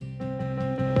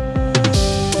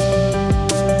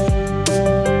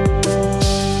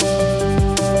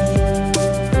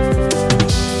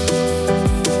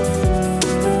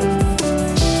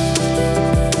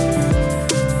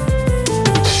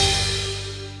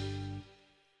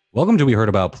Welcome to We Heard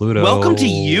About Pluto. Welcome to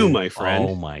you, my friend.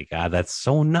 Oh my God, that's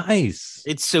so nice.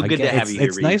 It's so good to have you here.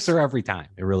 It's nicer every time.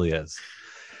 It really is.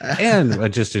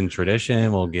 And just in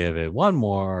tradition, we'll give it one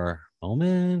more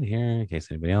moment here in case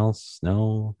anybody else.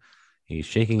 No, he's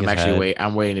shaking his head.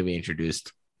 I'm waiting to be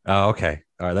introduced. Oh, okay.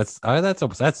 All right. That's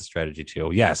a strategy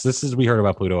too. Yes, this is We Heard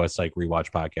About Pluto, a Psych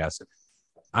Rewatch podcast.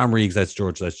 I'm Reegs. That's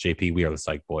George. That's JP. We are the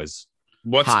Psych Boys.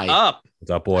 What's up? What's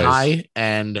up, boys? Hi,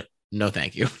 and no,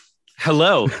 thank you.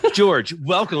 Hello, George.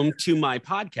 Welcome to my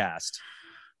podcast.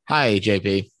 Hi,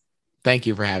 JP. Thank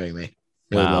you for having me.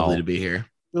 Really lovely to be here.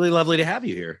 Really lovely to have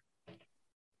you here.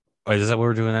 Oh, is that what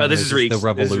we're doing? Oh, this is Reegs. The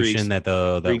revolution that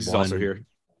the Reegs is one, also here.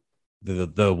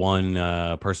 The one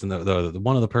person that the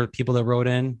one of the people that wrote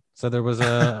in said there was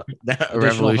a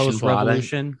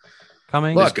revolution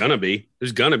coming. Look,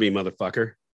 there's gonna be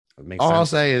motherfucker. All I'll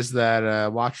say is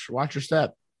that watch your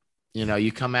step. You know,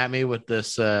 you come at me with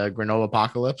this granola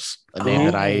apocalypse, a name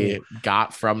that I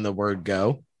got from the word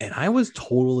go. And I was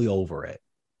totally over it,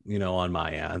 you know, on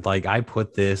my end. Like I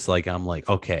put this, like, I'm like,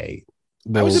 okay.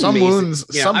 Well, some wounds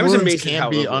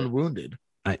can't be unwounded.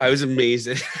 I was amazed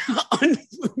at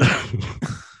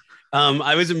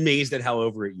I was amazed at how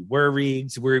over it you were,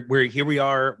 Reegs. We're here. We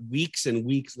are weeks and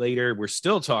weeks later. We're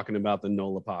still talking about the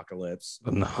Nola apocalypse.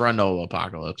 Granola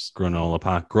apocalypse.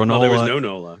 Granola. Oh, there was no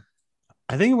Nola.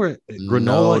 I think we're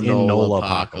granola in Nola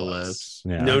apocalypse.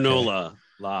 Yeah, no, okay. Nola.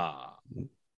 La.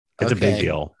 It's a big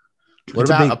deal. What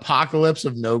about apocalypse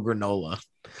of no granola?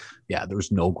 Yeah,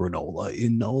 there's no granola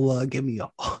in Nola. Give me a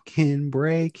fucking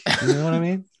break. You know what I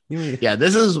mean? Yeah,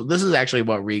 this is actually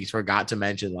what Reegs forgot to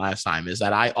mention last time is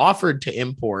that I offered to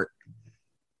import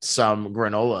some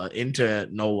granola into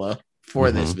Nola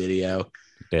for this video.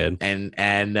 Did and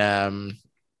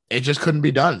it just couldn't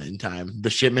be done in time. The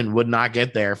shipment would not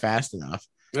get there fast enough.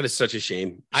 That is such a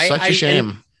shame. Such a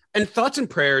shame. And thoughts and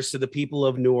prayers to the people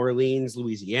of New Orleans,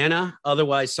 Louisiana,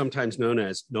 otherwise sometimes known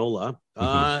as NOLA,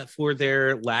 for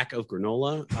their lack of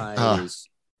granola.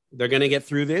 They're going to get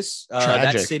through this.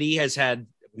 That city has had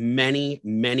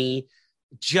many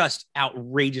just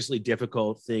outrageously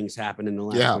difficult things happen in the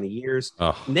last 20 years.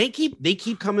 And they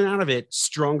keep coming out of it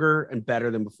stronger and better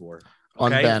than before.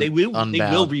 Okay? They will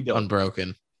rebuild.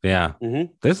 Unbroken. Yeah.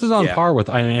 This is on par with,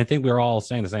 I mean, I think we're all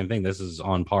saying the same thing. This is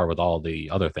on par with all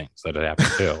the other things that have happened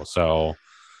too. So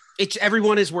it's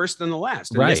everyone is worse than the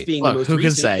last. And right. This being the most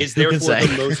recent is therefore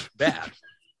the most bad.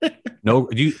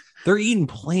 They're eating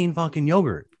plain fucking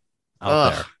yogurt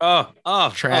out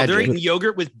there. Tragic. They're eating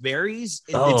yogurt with berries.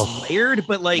 It's layered,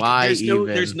 but like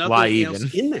there's nothing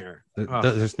else in there.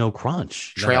 There's no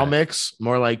crunch. Trail mix,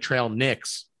 more like trail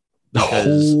nicks.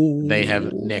 Because they have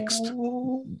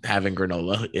nixed having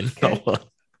granola in Nola.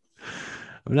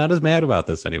 I'm not as mad about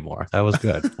this anymore. That was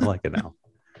good. I like it now.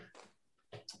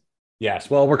 Yes.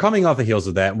 Well, we're coming off the heels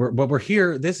of that. But we're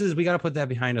here. We got to put that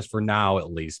behind us for now,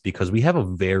 at least, because we have a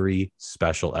very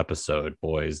special episode,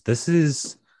 boys. This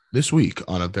week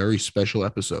on a very special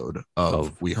episode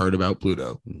of We Heard About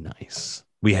Pluto. Nice.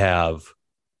 We have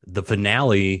the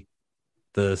finale,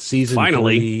 the season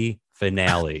 3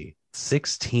 finale.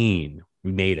 16.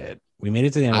 We made it. We made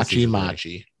it to the end of season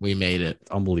Machi. We made it.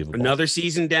 Unbelievable. Another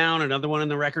season down, another one in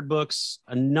the record books,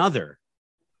 another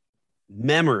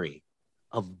memory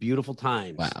of beautiful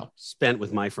times spent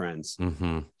with my friends,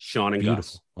 Sean and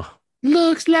Gus.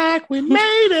 Looks like we made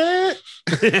it.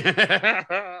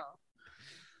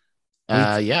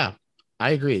 Yeah,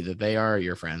 I agree that they are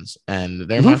your friends, and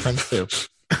they're my friends too.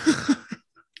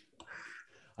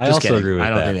 I also agree with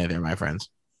that. I don't think they're my friends.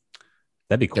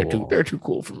 That'd be cool. They're too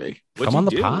cool for me. Come on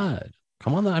the pod.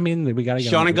 Come on. I mean, we got to get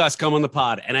Sean and Gus come on the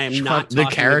pod. And I am not the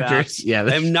characters.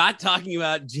 I'm not talking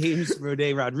about James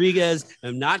Roday Rodriguez.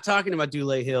 I'm not talking about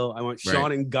Dule Hill. I want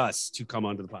Sean and Gus to come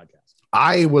onto the podcast.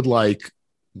 I would like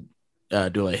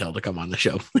Dule Hill to come on the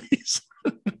show, please.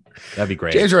 That'd be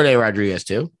great. James Roday Rodriguez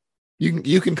too.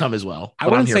 You can come as well. I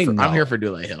wouldn't say no. I'm here for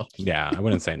Dule Hill. Yeah, I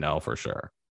wouldn't say no for sure.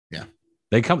 Yeah.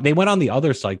 They went on the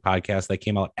other psych podcast that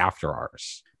came out after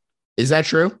ours. Is that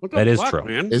true? That is true.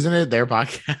 Man? Isn't it their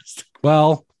podcast?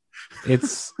 Well,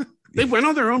 it's they went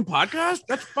on their own podcast.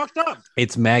 That's fucked up.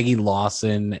 It's Maggie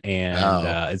Lawson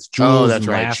and it's Jules. That's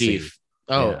Lassie. Right, Chief.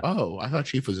 I thought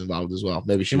Chief was involved as well.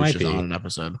 Maybe she was just on an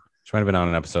episode. She might have been on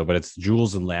an episode, but it's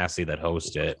Jules and Lassie that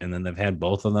host it, and then they've had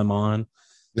both of them on.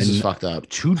 This is fucked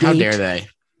up. How dare they?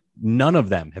 None of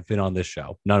them have been on this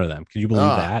show. None of them. Can you believe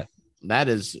that? That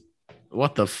is,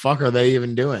 what the fuck are they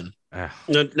even doing?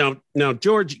 No,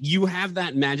 George, you have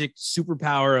that magic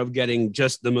superpower of getting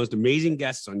just the most amazing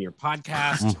guests on your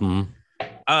podcast.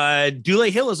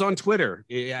 Dule Hill is on Twitter.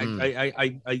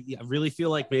 I really feel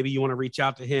like maybe you want to reach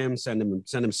out to him, send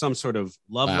him some sort of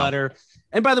love letter.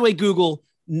 And by the way, Google,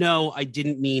 no, I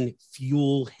didn't mean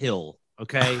Fuel Hill.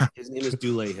 Okay, his name is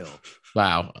Dule Hill.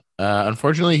 Wow.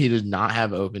 Unfortunately, he does not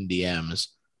have open DMs,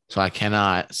 so I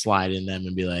cannot slide in them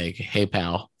and be like, "Hey,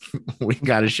 pal, we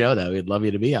got a show that we'd love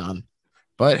you to be on."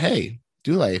 But hey,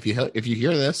 Dule, if you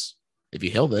hear this,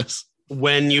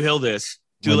 when you heal this.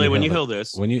 Dule, when you heal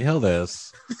this. When you heal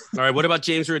this. All right. What about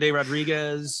James Roday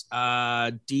Rodriguez?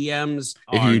 DMs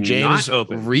if are you James not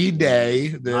open.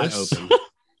 Reday this. Not open.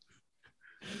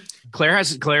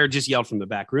 Claire just yelled from the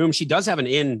back room. She does have an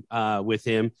in with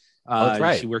him. That's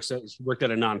right. She worked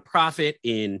at a nonprofit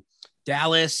in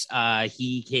Dallas.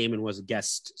 He came and was a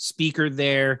guest speaker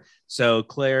there. So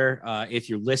Claire, if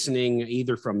you're listening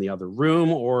either from the other room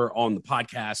or on the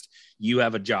podcast, you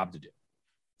have a job to do.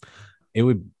 It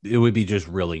would be just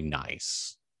really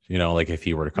nice, you know, like if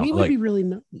he were to come. It would be really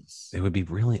nice. It would be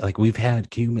really like we've had.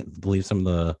 Can you believe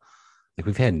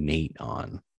we've had Nate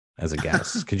on as a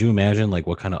guest? Could you imagine like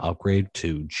what kind of upgrade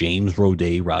to James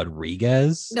Roday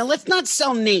Rodriguez? Now let's not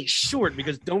sell Nate short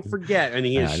because don't forget, and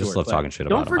he is I short. just love talking shit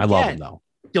about him. Forget, I love him though.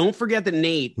 Don't forget that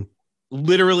Nate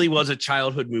literally was a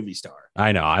childhood movie star.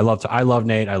 I know. I love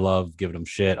Nate. I love giving him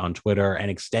shit on Twitter and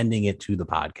extending it to the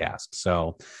podcast.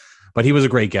 So. But he was a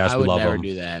great guest. I would never him.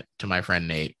 do that to my friend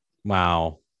Nate.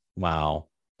 Wow.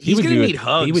 He's going to need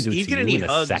hugs. He would do He's going to need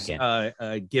hugs.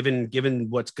 Second. Given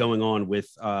what's going on with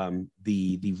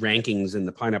the rankings in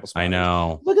the Pineapple Spiders. I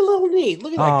know. Look at little Nate.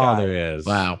 Look at that guy. Oh, there he is.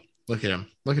 Wow. Look at him.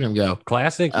 Look at him go.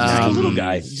 Classic. Just a little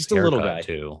guy. Just a little guy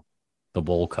too. The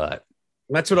bowl cut.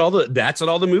 That's what all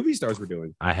the movie stars were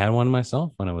doing. I had one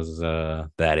myself when I was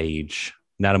that age.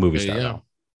 Not a movie star though.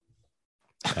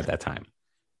 At that time.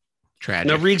 Tragic.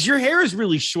 Now, Riggs, your hair is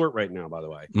really short right now, by the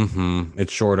way. Mm-hmm.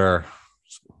 It's shorter.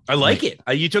 I like it.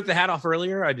 You took the hat off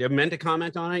earlier. I meant to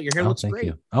comment on it. Your hair looks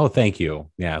great. Thank you.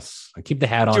 Yes. I keep the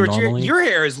hat on George, normally. your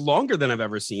hair is longer than I've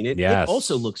ever seen it. Yes. It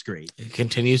also looks great. It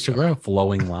continues to grow.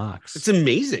 Flowing locks. It's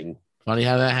amazing. Funny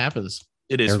how that happens.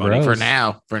 It is hair funny. grows.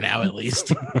 For now at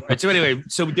least. Right, so anyway,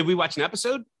 did we watch an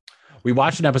episode? We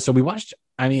watched an episode. We watched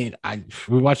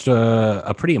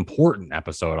a pretty important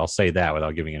episode. I'll say that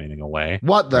without giving anything away.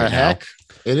 What the heck?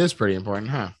 Now. It is pretty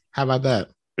important, huh? How about that?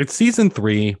 It's season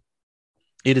 3.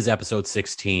 It is episode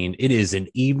 16. It is An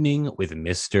Evening with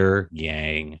Mr.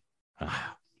 Yang.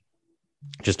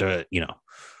 Just a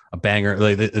banger.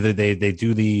 Like they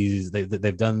do these.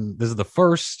 They've done. This is the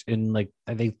first in like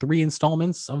I think 3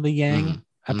 installments of the Yang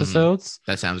episodes.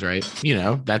 That sounds right.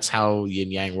 That's how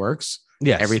Yin Yang works.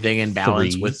 Yeah, everything in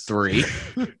balance with 3.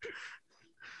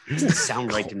 Doesn't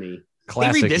sound right to me.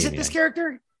 Classic. They revisit this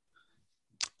character?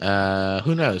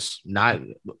 Who knows? Not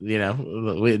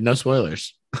no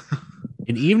spoilers.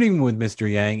 An Evening with Mr.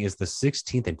 Yang is the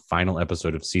 16th and final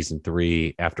episode of season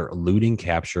 3. After eluding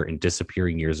capture and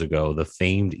disappearing years ago, the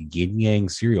famed Yin Yang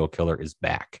serial killer is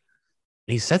back.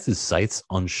 And he sets his sights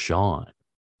on Sean.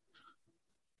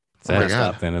 Messed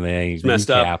up. And they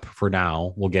recap for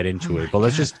now. We'll get into it. But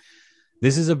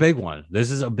this is a big one.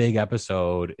 This is a big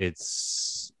episode.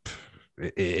 It's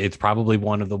probably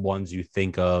one of the ones you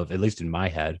think of, at least in my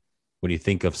head, when you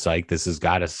think of Psych. This has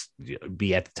got to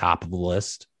be at the top of the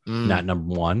list, not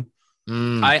number 1.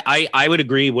 I would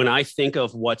agree. When I think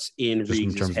of what's in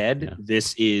Riggs' head,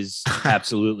 this is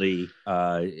absolutely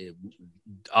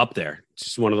up there. It's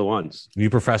just one of the ones. You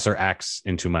Professor X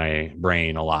into my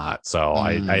brain a lot, so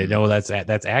I know that's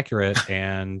accurate,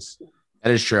 and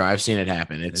that is true. I've seen it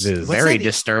happen. It's it is. Very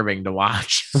disturbing to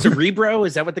watch. Cerebro,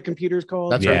 is that what the computer's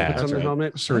called? That's right. Puts on the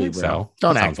helmet. Cerebro. So.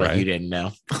 Don't act like you didn't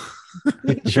know.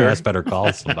 Sure, that's better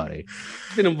call somebody.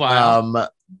 It's been a while.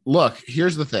 Look,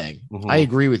 here's the thing. I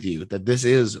agree with you that this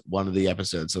is one of the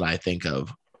episodes that I think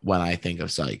of when I think of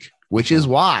Psych, which is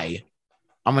why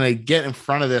I'm going to get in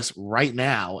front of this right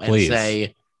now and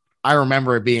say I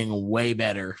remember it being way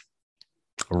better.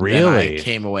 Really? I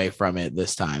came away from it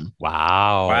this time.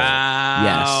 Wow.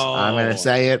 Yes, I'm going to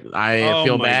say it. I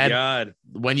feel bad. God.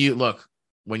 When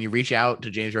you reach out to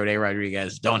James Roday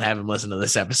Rodriguez, don't have him listen to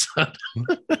this episode.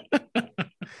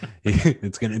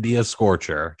 It's going to be a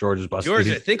scorcher. George,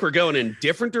 I think we're going in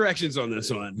different directions on this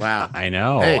one. Wow. I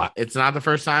know. Hey, it's not the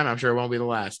first time. I'm sure it won't be the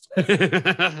last.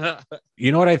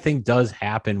 You know what I think does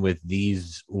happen with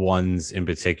these ones in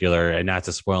particular, and not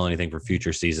to spoil anything for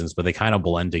future seasons, but they kind of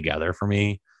blend together for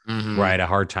me. Where I had a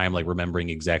hard time like remembering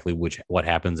exactly what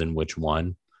happens in which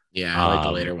one. Yeah, I like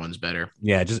the later ones better.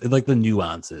 Yeah, just like the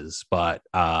nuances, but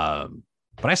I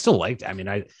still liked it. I mean,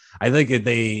 I think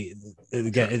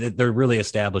they're really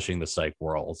establishing the Psych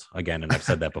world again, and I've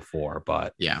said that before.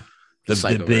 But yeah,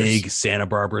 the big Santa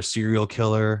Barbara serial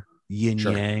killer, Yin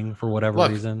Yang, for whatever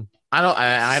reason.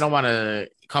 I don't want to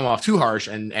come off too harsh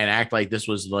and act like this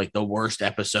was like the worst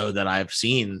episode that I've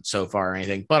seen so far or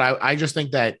anything, but I just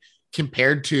think that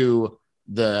compared to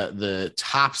the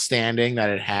top standing that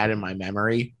it had in my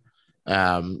memory,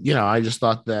 I just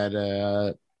thought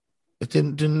that it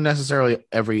didn't necessarily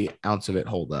every ounce of it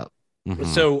hold up. Mm-hmm.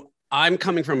 So I'm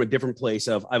coming from a different place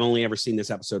of I've only ever seen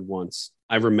this episode once.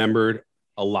 I remembered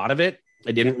a lot of it.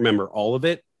 I didn't remember all of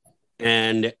it,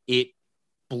 and it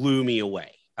blew me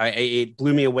away. It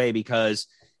blew me away because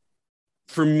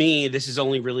for me, this is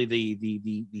only really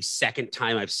the second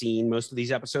time I've seen most of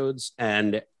these episodes,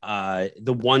 and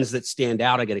the ones that stand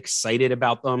out, I get excited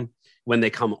about them when they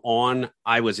come on.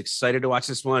 I was excited to watch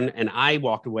this one, and I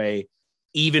walked away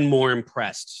even more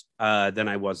impressed than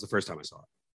I was the first time I saw it.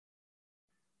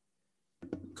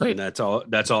 Great. And that's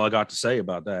all I got to say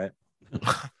about that.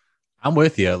 I'm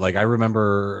with you. Like I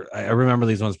remember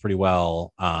these ones pretty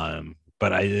well.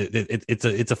 But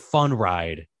it's a fun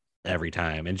ride every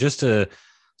time. And so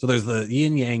there's the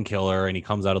Yin Yang killer, and he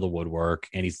comes out of the woodwork,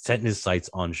 and he's setting his sights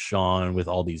on Sean with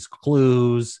all these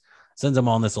clues, sends him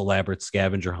on this elaborate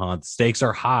scavenger hunt. Stakes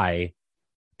are high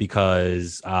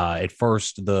because at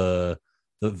first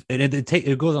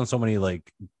it goes on so many,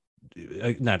 like,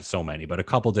 not so many, but a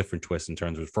couple different twists in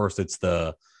terms of first it's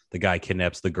the guy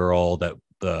kidnaps the girl that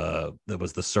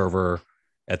was the server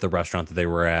at the restaurant that they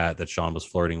were at that Sean was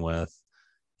flirting with.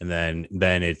 And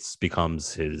then it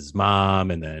becomes his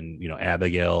mom, and then,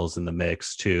 Abigail's in the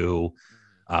mix too.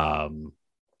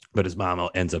 But his mom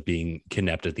ends up being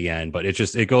kidnapped at the end. But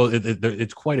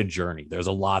it's quite a journey. There's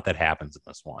a lot that happens in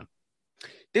this one.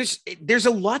 There's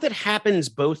a lot that happens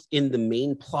both in the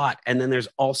main plot, and then there's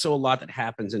also a lot that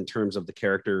happens in terms of the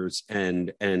characters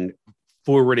and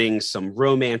forwarding some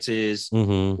romances,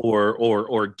 mm-hmm.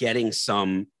 or getting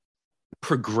some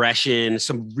progression,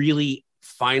 some really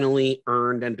finally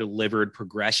earned and delivered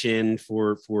progression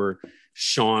for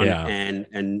Sean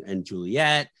and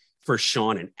Juliet, for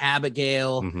Sean and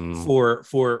Abigail, mm-hmm.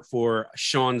 for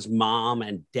Sean's mom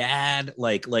and dad.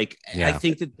 I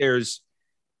think that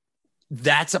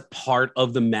that's a part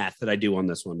of the math that I do on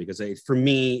this one, because for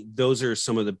me, those are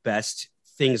some of the best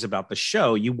things about the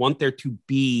show. You want there to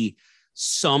be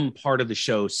some part of the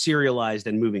show serialized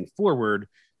and moving forward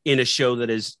in a show that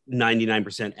is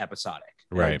 99% episodic.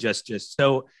 Right. Just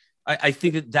so I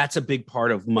think that that's a big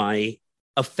part of my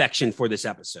affection for this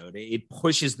episode. It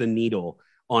pushes the needle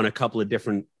on a couple of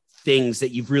different things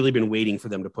that you've really been waiting for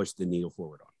them to push the needle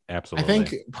forward on. Absolutely. I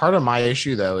think part of my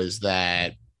issue, though, is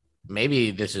that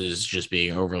maybe this is just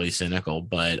being overly cynical,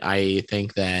 but I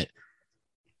think that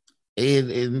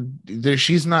Abigail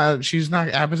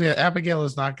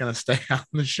is not going to stay on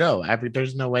the show.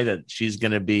 There's no way that she's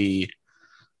going to be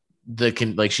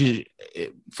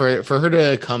for her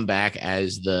to come back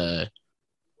as the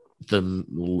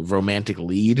romantic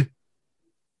lead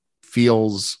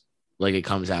feels like it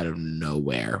comes out of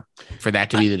nowhere for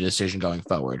that to be the decision going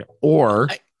forward. Or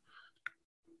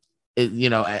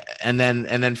and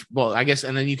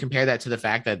then you compare that to the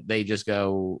fact that they just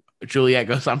go, Juliet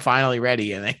goes, I'm finally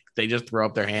ready, and they just throw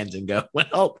up their hands and go,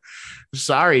 well,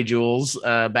 sorry, Jules,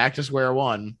 back to square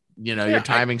one. Your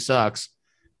timing sucks.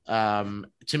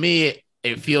 To me,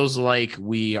 it feels like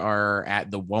we are at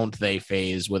the won't they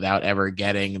phase without ever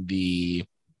getting the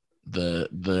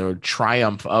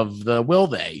triumph of the will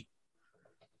they.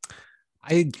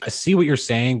 I see what you're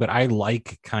saying, but I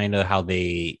like kind of how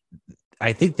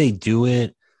I think they do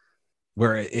it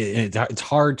where it's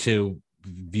hard to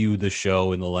view the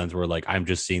show in the lens where, like, I'm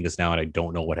just seeing this now and I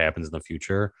don't know what happens in the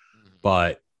future.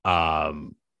 But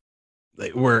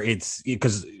where it's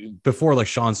because before, like,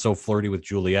 Sean's so flirty with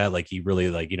Juliet, like, he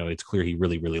really, like, it's clear he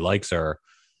really, really likes her,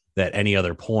 that any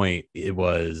other point it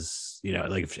was,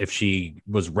 like, if she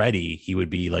was ready, he would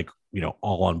be, like,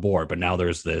 all on board. But now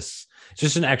there's this, it's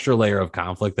just an extra layer of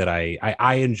conflict that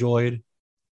I enjoyed.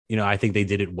 I think they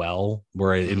did it well,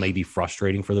 where it may be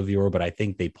frustrating for the viewer, but I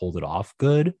think they pulled it off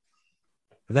good.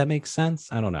 If that makes sense.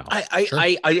 I don't know.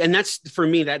 And that's, for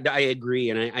me, that I agree.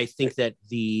 And I think that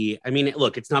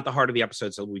look, it's not the heart of the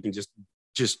episode, so we can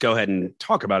just go ahead and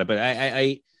talk about it.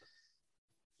 But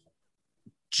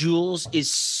Jules is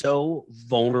so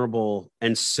vulnerable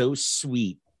and so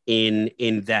sweet in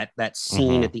that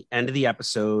scene mm-hmm. at the end of the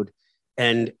episode.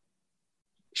 And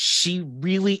she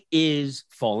really is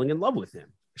falling in love with him.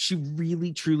 She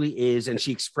really, truly is. And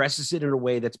she expresses it in a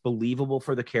way that's believable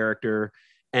for the character.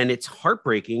 And it's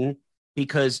heartbreaking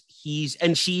because she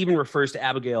even refers to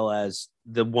Abigail as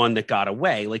the one that got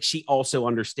away. Like, she also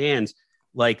understands,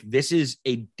 like, this is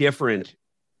a different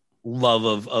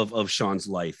love of Sean's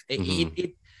life. Mm-hmm.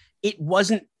 it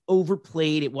wasn't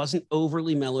overplayed. It wasn't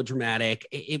overly melodramatic.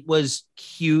 It was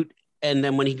cute. And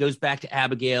then when he goes back to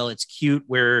Abigail, it's cute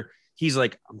where he's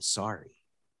like, I'm sorry.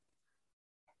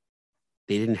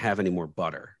 They didn't have any more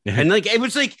butter. And like, it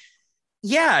was like,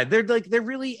 yeah, they're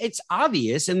really, it's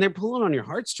obvious and they're pulling on your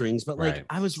heartstrings, but like,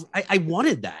 right. I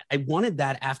wanted that. I wanted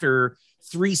that after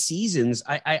 3 seasons.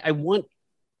 I want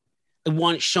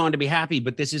Sean to be happy,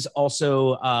 but this is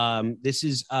also,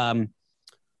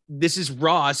 this is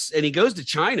Ross, and he goes to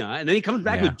China, and then he comes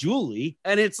back with Julie,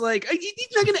 and it's like, he's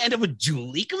not going to end up with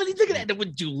Julie. Come on, he's not going to end up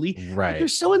with Julie. Right. They're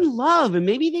so in love, and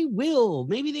maybe they will,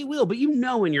 but you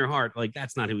know in your heart, like,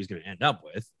 that's not who he's going to end up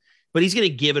with. But he's going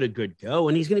to give it a good go,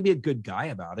 and he's going to be a good guy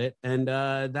about it. And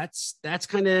that's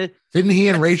kind of... Didn't he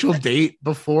and Rachel date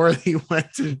before he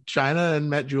went to China and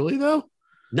met Julie, though?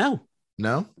 No.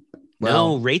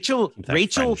 Well, no,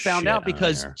 Rachel found out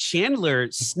because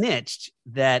Chandler snitched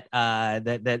that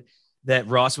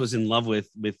Ross was in love with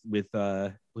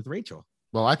Rachel.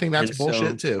 Well, I think that's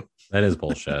bullshit too. That is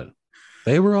bullshit.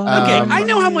 They were on. Okay, I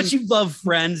know how much you love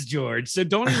Friends, George. So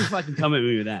don't even fucking come at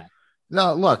me with that.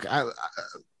 No, look, I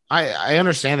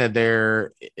understand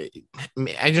that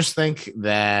I just think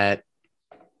that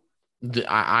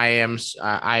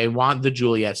I want the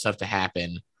Juliet stuff to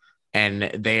happen. And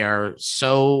they are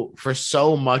for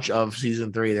so much of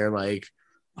season 3, they're like,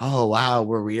 oh, wow,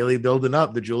 we're really building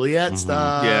up the Juliet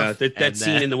stuff. Yeah, that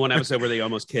scene in the one episode where they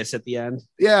almost kiss at the end.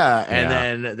 Yeah,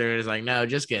 and then they're just like, no,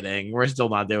 just kidding. We're still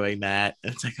not doing that.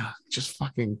 And it's like, oh, just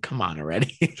fucking come on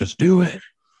already. Just do it.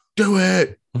 Do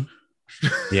it.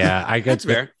 Yeah, I get that's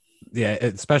fair. Yeah,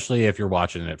 especially if you're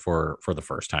watching it for the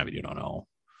first time and you don't know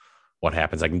what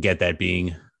happens. I can get that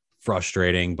being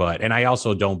frustrating, and I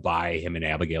also don't buy him and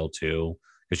Abigail too,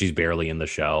 because she's barely in the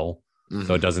show. Mm-hmm.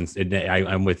 So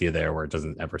I'm with you there, where it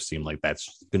doesn't ever seem like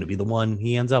that's going to be the one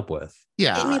he ends up with.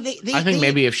 Yeah, I think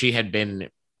maybe if she had been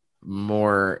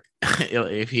more,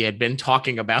 if he had been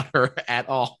talking about her at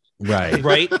all,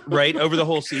 right over the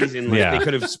whole season, they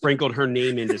could have sprinkled her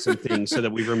name into some things so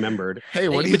that we remembered. Hey,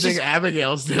 what do you think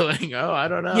Abigail's doing? Oh, I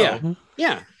don't know.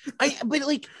 Yeah.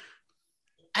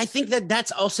 I think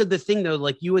that's also the thing, though.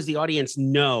 Like, you as the audience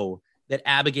know that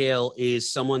Abigail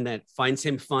is someone that finds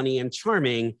him funny and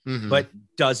charming, but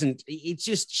doesn't. It's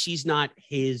just she's not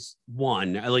his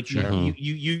one. Like, sure.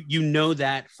 you know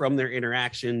that from their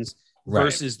interactions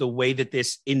versus the way that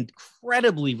this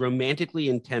incredibly romantically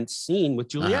intense scene with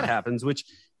Juliet happens, which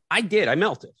I did. I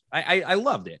melted. I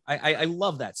loved it. I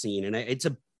love that scene, and it's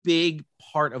a big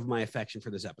part of my affection for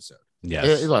this episode.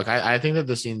 Yes. Look, I think that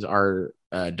the scenes are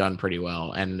done pretty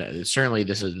well, and certainly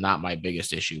this is not my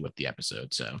biggest issue with the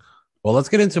episode. So, well, let's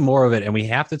get into more of it, and we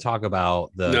have to talk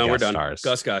about the guest we're done. Stars.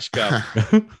 Gus, gosh, go.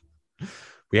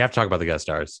 We have to talk about the guest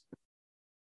stars.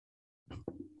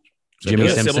 Jimmy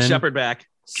Simpson, Sybil Shepherd back.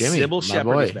 Jimmy, Sybil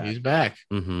Shepherd is back. He's back.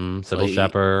 Sybil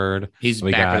Shepherd. He's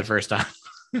back for the first time.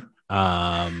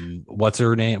 What's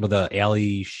her name? With the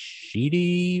Ali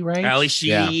Sheedy, right? Ali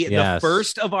Sheedy, the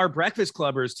first of our Breakfast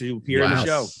Clubbers to appear in the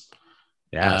show.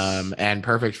 Yes. And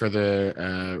perfect for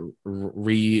the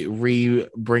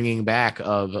bringing back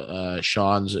of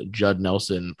Sean's Judd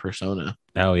Nelson persona.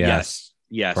 Oh yes.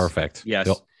 Perfect. Yes.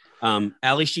 Yep.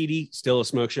 Ali Sheedy, still a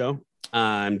smoke show.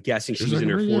 I'm guessing she's in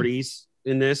her 40s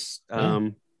in this.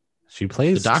 She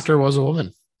plays. The doctor was a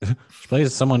woman. She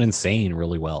plays someone insane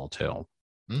really well too.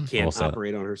 Can't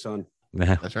operate on her son.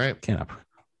 That's right. Can't operate.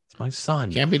 It's my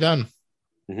son. Can't be done.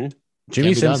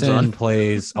 Jimmy Simpson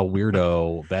plays a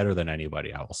weirdo better than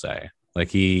anybody, I will say. Like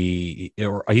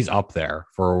he's up there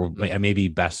for maybe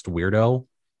best weirdo.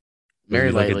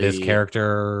 Very look at this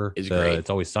character. Is great. It's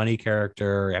Always Sunny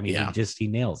character. I mean, he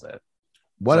nails it.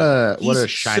 What a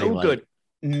shining light. Good.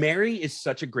 Mary is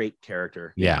such a great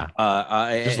character. Yeah.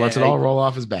 Just lets it all roll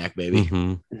off his back,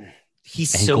 baby.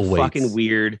 He's so fucking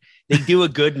weird. They do a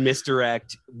good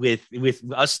misdirect with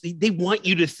us. They want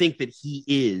you to think that he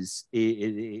is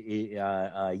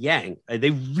Yang. They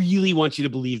really want you to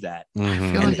believe that.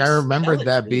 I feel like I remembered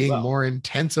that being more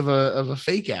intense of a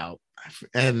fake out,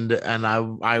 and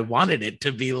I wanted it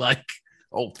to be like,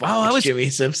 I was Jimmy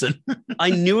Simpson.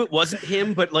 I knew it wasn't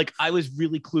him, but like I was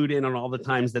really clued in on all the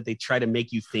times that they try to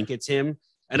make you think it's him.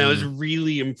 And I was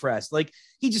really impressed. Like,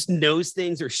 he just knows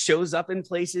things or shows up in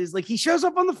places. Like, he shows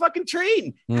up on the fucking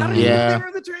train. How did he get there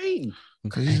on the train?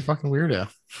 Because he's a fucking weirdo.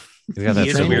 He's got that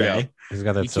He is a weirdo. He's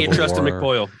got that You can't trust a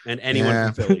McBoyle and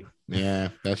anyone from Philly. Yeah,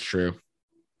 that's true.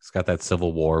 He's got that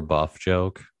Civil War buff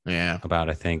joke. Yeah. About,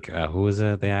 I think, who was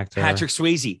it? The actor? Patrick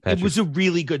Swayze. It was a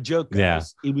really good joke,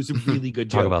 guys. Yeah. It was a really good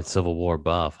joke. Talk about Civil War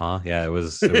buff, huh? Yeah, it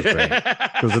was great.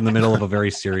 It was in the middle of a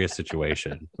very serious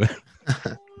situation.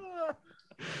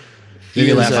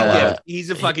 He's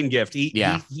a fucking gift.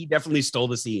 He definitely stole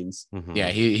the scenes. Mm-hmm. Yeah,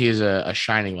 he is a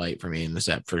shining light for me in this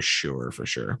app for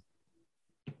sure.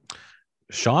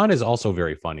 Sean is also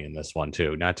very funny in this one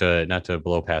too. Not to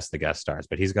blow past the guest stars,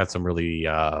 but he's got some really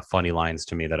funny lines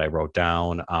to me that I wrote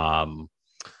down.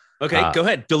 Okay, go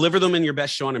ahead. Deliver them in your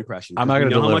best Sean impression. I'm not going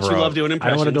to deliver. How much you love doing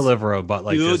impressions. I don't want to deliver them, but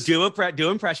like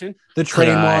do impression. The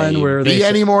train one where they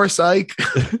any more psych?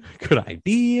 Could I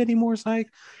be any more psych?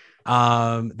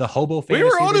 The hobo fantasy. We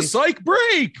were on a psych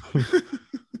break.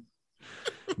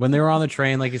 When they were on the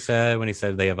train, like you said, when he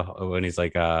said when he's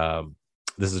like,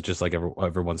 this is just like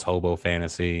everyone's hobo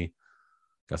fantasy.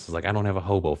 Gus is like, I don't have a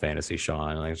hobo fantasy,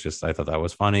 Sean. Like, I thought that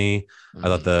was funny.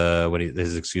 I thought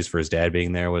his excuse for his dad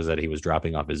being there was that he was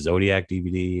dropping off his Zodiac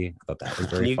DVD. I thought that was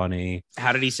very funny.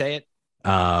 How did he say it?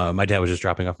 My dad was just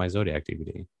dropping off my Zodiac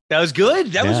DVD. That was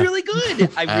good. That was really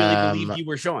good. I really believe you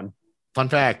were Sean. Fun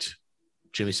fact: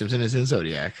 Jimmy Simpson is in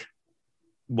Zodiac.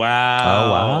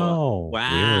 Wow. Oh,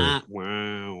 wow.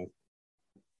 Wow.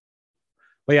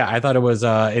 But yeah, I thought it was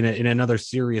in another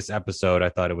serious episode. I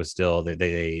thought it was still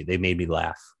they made me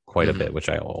laugh quite a bit, which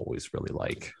I always really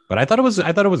like. But I thought it was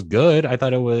good. I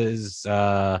thought it was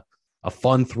a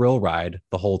fun thrill ride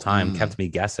the whole time. Kept me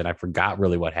guessing. I forgot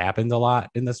really what happened a lot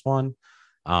in this one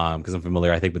because I'm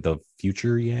familiar, I think, with the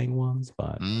Future Yang ones.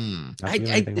 But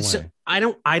I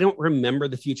don't remember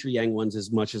the Future Yang ones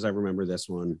as much as I remember this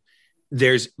one.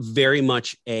 There's very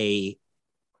much a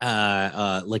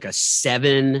like a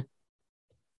 7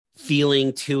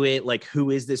 feeling to it, like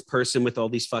who is this person with all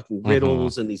these fucking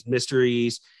riddles and these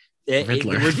mysteries. It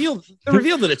revealed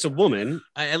that it's a woman.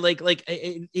 I don't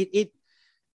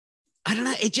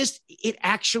know. It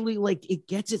actually like it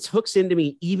gets its hooks into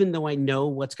me, even though I know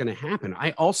what's going to happen.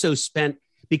 I also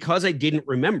because I didn't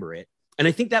remember it. And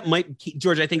I think that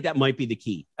George, I think that might be the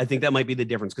key. I think that might be the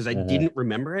difference because I didn't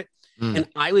remember it. And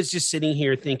I was just sitting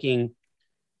here thinking,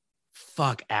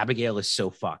 fuck, Abigail is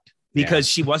so fucked. Because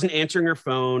she wasn't answering her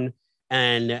phone.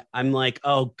 And I'm like,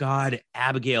 oh God,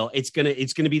 Abigail, it's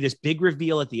gonna be this big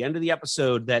reveal at the end of the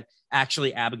episode that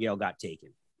actually Abigail got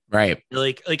taken. Right.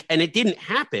 Like, and it didn't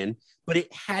happen, but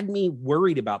it had me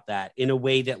worried about that in a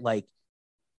way that like,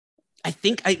 I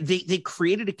think they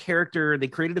created a character, they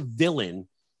created a villain.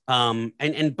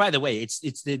 And by the way, it's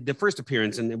the first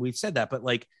appearance, and we've said that, but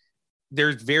like,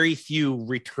 there's very few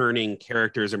returning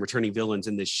characters and returning villains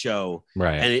in this show.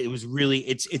 Right. And it was really,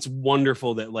 it's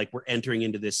wonderful that like we're entering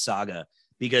into this saga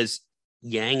because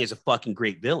Yang is a fucking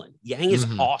great villain. Yang is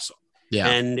awesome. Yeah.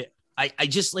 And I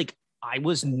just like, I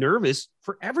was nervous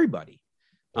for everybody.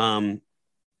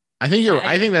 I think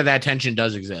I think that tension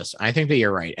does exist. I think that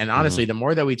you're right. And honestly, the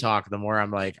more that we talk, the more I'm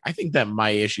like, I think that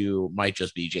my issue might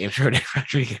just be James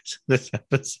Rodriguez this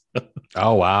episode.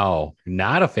 Oh, wow.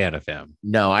 Not a fan of him.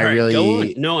 No, I really.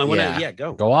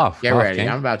 Go off. Get ready. King.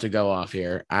 I'm about to go off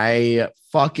here. I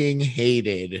fucking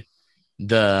hated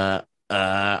this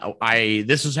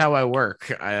is how I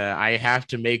work. I have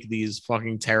to make these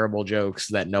fucking terrible jokes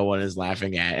that no one is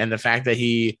laughing at. And the fact that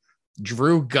he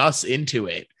drew Gus into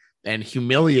it and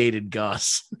humiliated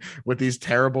Gus with these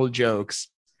terrible jokes.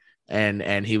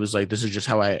 And he was like, this is just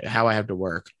how I have to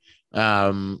work.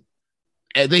 And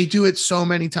they do it so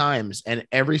many times. And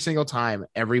every single time,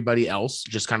 everybody else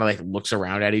just kind of like looks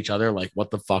around at each other like, what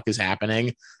the fuck is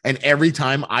happening? And every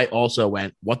time I also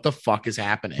went, what the fuck is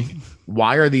happening?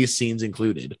 Why are these scenes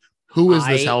included? Who is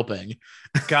this helping?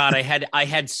 God, I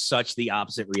had such the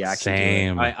opposite reaction.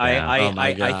 Same.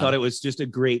 I thought it was just a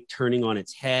great turning on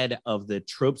its head of the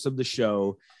tropes of the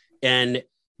show. And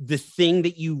the thing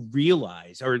that you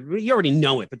realize, or you already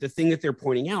know it, but the thing that they're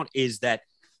pointing out is that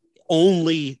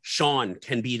only Sean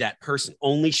can be that person.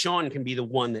 Only Sean can be the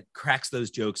one that cracks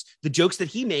those jokes. The jokes that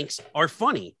he makes are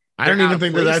funny. I don't even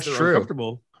think that's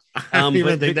true. I don't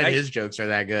even think that his jokes are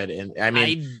that good. And I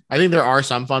mean, I think there are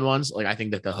some fun ones. Like I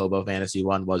think that the hobo fantasy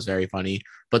one was very funny,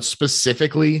 but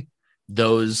specifically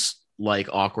those like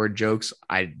awkward jokes,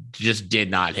 I just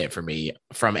did not hit for me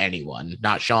from anyone.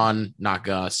 Not Sean, not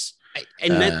Gus.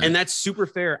 And that's super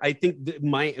fair. I think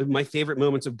my favorite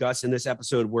moments of Gus in this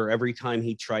episode were every time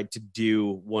he tried to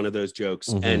do one of those jokes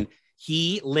and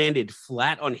he landed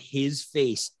flat on his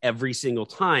face every single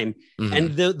time.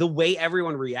 And the way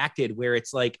everyone reacted, where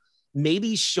it's like,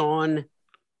 maybe Sean's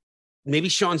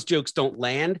jokes don't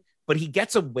land, but he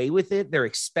gets away with it. They're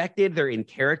expected. They're in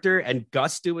character. And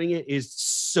Gus doing it is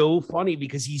so funny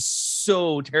because he's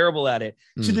so terrible at it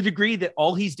to the degree that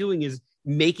all he's doing is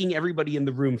making everybody in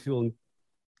the room feel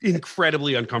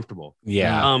incredibly uncomfortable.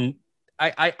 Yeah.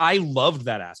 I loved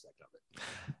that aspect of it.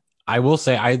 I will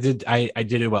say I did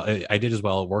it well. I did as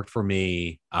well. It worked for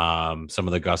me. Some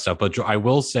of the Gus stuff, but I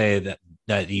will say that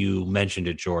that you mentioned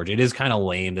it, George. It is kind of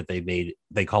lame that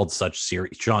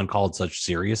Sean called such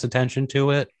serious attention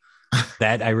to it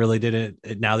that I really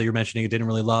didn't. Now that you're mentioning it, didn't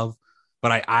really love.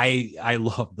 But I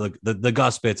love the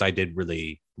Gus bits. I did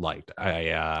really liked.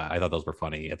 I thought those were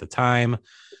funny at the time.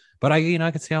 But I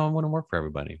could see how it wouldn't work for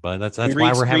everybody. But that's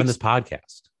why we're having this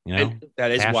podcast. And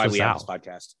that is why we have this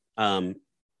podcast.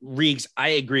 Reegs, I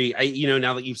agree.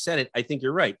 Now that you've said it, I think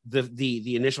you're right.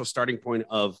 The initial starting point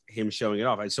of him showing it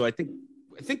off. So I think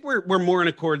we're more in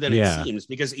accord than it seems,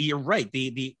 because you're right.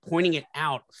 The pointing it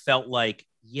out felt like,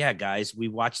 yeah, guys, we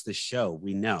watched the show.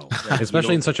 We know,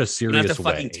 especially in such a serious way. You don't have to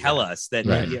fucking tell us that,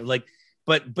 right.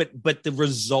 But the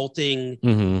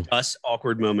resulting us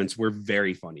awkward moments were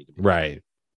very funny to me. Right.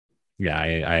 Yeah,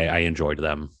 I enjoyed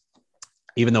them.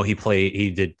 Even though he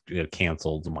did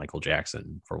canceled Michael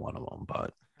Jackson for one of them,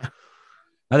 but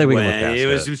I think we can look past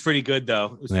it was pretty good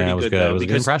though. It was pretty good though.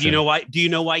 Because do you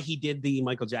know why he did the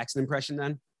Michael Jackson impression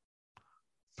then?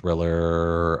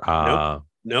 Thriller.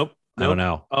 Nope. I don't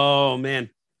know. Oh man,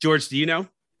 George, do you know?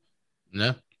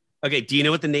 No. Okay. Do you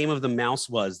know what the name of the mouse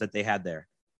was that they had there?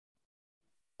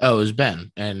 Oh, it was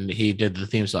Ben, and he did the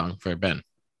theme song for Ben.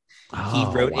 He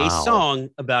wrote a song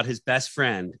about his best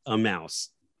friend, a mouse.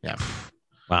 Yeah.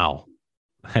 Wow.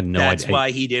 I had no idea. That's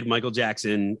why he did Michael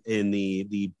Jackson in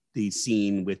the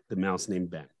scene with the mouse named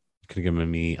Ben. Could have given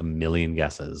me a million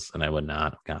guesses and I would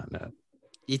not have gotten it.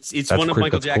 It's one of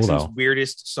Michael Jackson's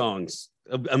weirdest songs.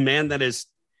 A man that is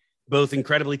both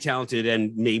incredibly talented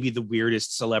and maybe the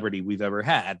weirdest celebrity we've ever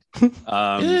had.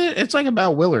 It's like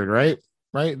about Willard, right?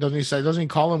 Right? Doesn't he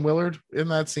call him Willard in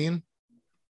that scene?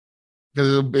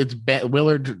 Because it's Ben,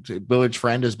 Willard's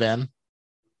friend is Ben.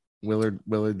 Willard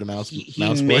the mouse.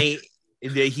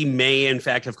 He may in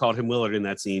fact have called him Willard in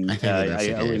that scene.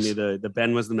 I only knew the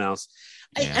Ben was the mouse.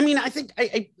 Yeah. I mean, I think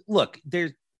I look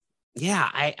there. Yeah,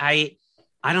 I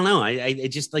don't know. I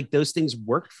just like those things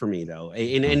worked for me though.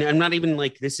 And I'm not even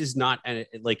like, this is not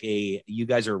you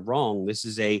guys are wrong. This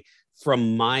is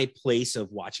from my place of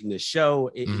watching this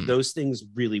show. Those things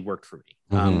really worked for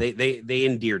me. They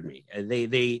endeared me.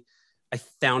 I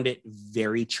found it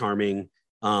very charming.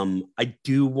 I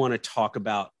do want to talk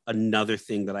about another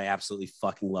thing that I absolutely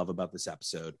fucking love about this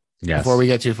episode. Yes. Before we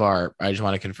get too far, I just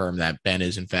want to confirm that Ben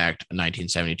is in fact a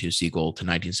 1972 sequel to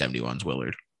 1971's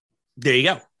Willard. There you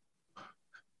go.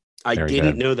 I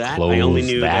didn't know that. I only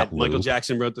knew that Michael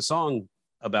Jackson wrote the song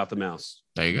about the mouse.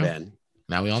 There you go. Ben.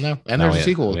 Now we all know. And there's a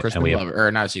sequel, Crispin Glover,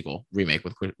 or not a sequel, remake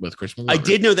with Crispin Glover. I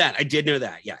did know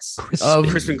that. Yes.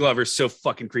 Crispin Glover is so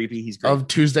fucking creepy. He's great. Of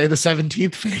Tuesday the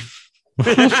 17th fame.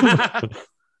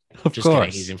 Of Just course.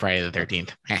 Kidding. He's in Friday the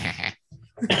 13th.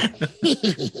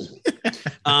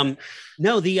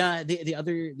 No,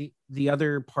 the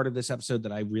other part of this episode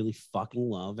that I really fucking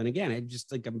love, and again, I'm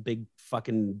just like a big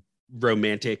fucking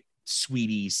romantic,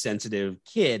 sweetie, sensitive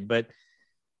kid, but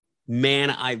man,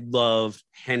 I love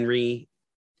Henry.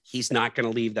 He's not going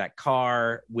to leave that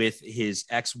car with his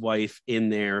ex-wife in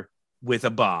there with a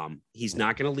bomb. He's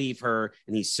not going to leave her,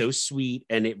 and he's so sweet,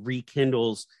 and it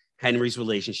rekindles Henry's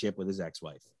relationship with his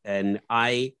ex-wife. And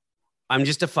I'm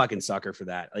just a fucking sucker for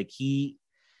that. Like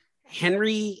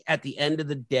Henry, at the end of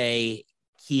the day,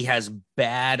 he has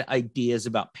bad ideas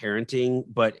about parenting,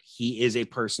 but he is a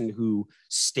person who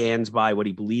stands by what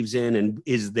he believes in and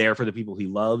is there for the people he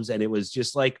loves. And it was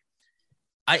just like,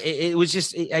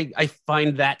 I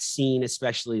find that scene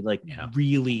especially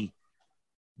really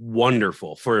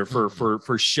wonderful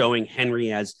for showing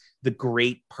Henry as the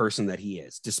great person that he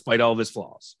is, despite all of his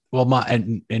flaws. Well,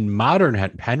 in modern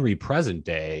Henry present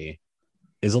day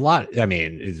is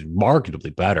is markedly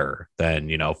better than,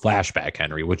 flashback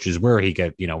Henry, which is where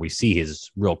we see his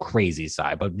real crazy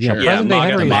side. But, present day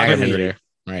Henry,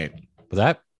 right. Was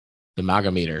that? The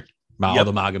MAGA meter.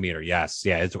 The MAGA meter. Yes.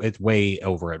 Yeah. It's way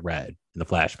over at red in the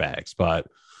flashbacks, but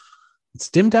it's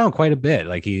dimmed down quite a bit.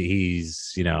 Like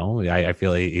he's, I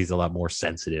feel he's a lot more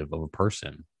sensitive of a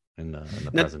person in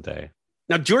the present day.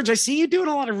 Now, George, I see you doing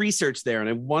a lot of research there, and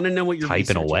I want to know what you're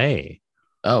typing away.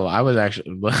 Oh, I was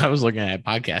looking at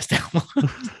podcast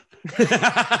downloads.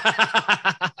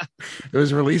 It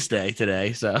was release day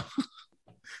today, so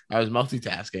I was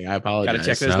multitasking. I apologize. Got to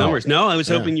check those numbers. No, I was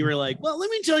hoping you were like, well,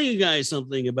 let me tell you guys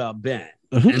something about Ben.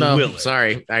 No, Willard.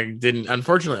 Sorry, I didn't.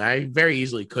 Unfortunately, I very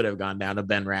easily could have gone down a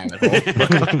Ben rabbit hole.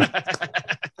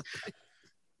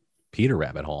 Peter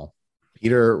rabbit hole.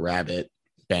 Peter Rabbit.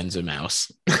 Ben's a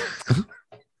mouse. Could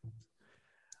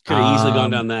have easily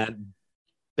gone down that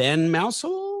Ben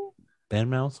Mousehole. Ben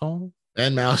Mousehole.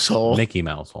 Ben Mousehole. Mickey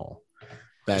Mousehole.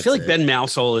 I feel like Ben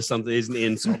Mousehole is an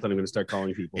insult that I'm going to start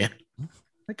calling people. Yeah.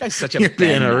 That guy's such a You're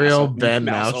being a real Ben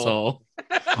Mousehole.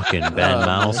 Fucking Ben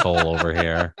Mousehole over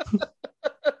here.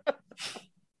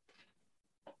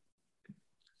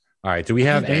 All right. Do we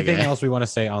have anything else we want to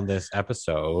say on this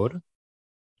episode,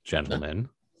 gentlemen?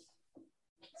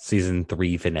 Season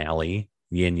 3 finale,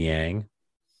 Yin Yang.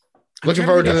 Looking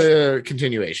forward to the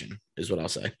continuation, is what I'll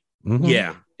say. Mm-hmm.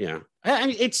 Yeah. I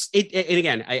mean, and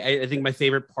again, I think my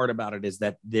favorite part about it is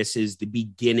that this is the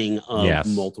beginning of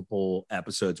multiple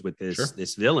episodes with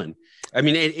this villain. I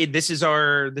mean, this is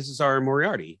our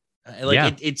Moriarty.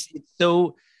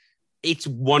 It's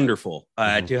wonderful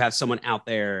to have someone out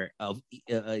there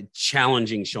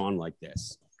challenging Sean like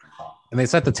this. And they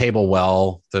set the table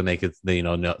well to make it,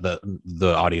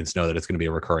 the audience know that it's going to be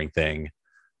a recurring thing.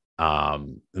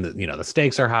 The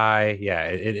stakes are high. Yeah,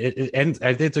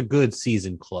 it's a good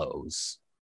season close.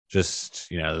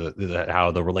 Just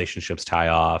how the relationships tie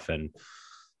off, and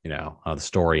how the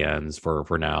story ends for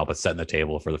now, but setting the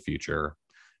table for the future.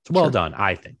 It's well done,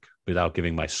 I think, without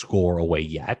giving my score away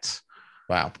yet.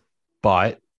 Wow.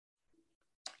 But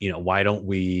why don't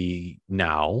we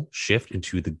now shift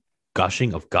into the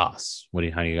gushing of Gus? How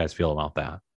do you guys feel about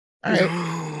that? All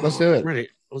right, let's do it. Ready?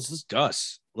 Let's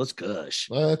Gus. Let's gush.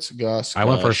 Let's Gus. I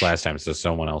went first last time, so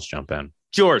someone else jump in.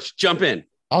 George, jump in.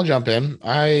 I'll jump in.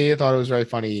 I thought it was very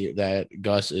funny that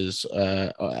Gus is,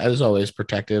 as always,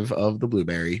 protective of the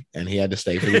blueberry, and he had to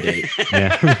stay for the date.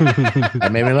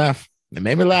 That made me laugh. It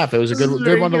made me laugh. It was a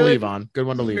good one to leave on. Good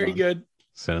one to leave on. Very good.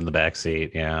 Sit in the back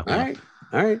seat. Yeah. All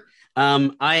right.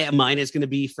 Mine is going to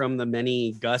be from the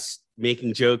many Gus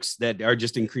making jokes that are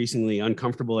just increasingly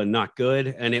uncomfortable and not good.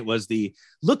 And it was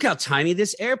look how tiny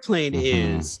this airplane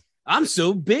is. I'm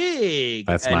so big.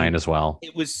 That's mine as well.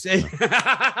 It was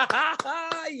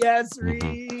yes,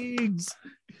 Riggs.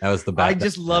 That was the best. I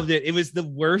just loved it. It was the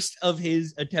worst of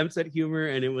his attempts at humor,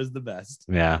 and it was the best.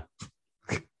 Yeah.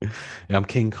 I'm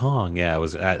King Kong. Yeah, it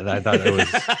was. I thought it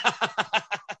was.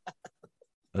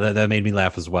 that made me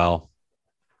laugh as well.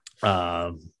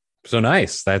 So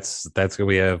nice. That's good.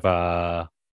 We have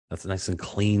that's nice and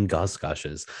clean Gus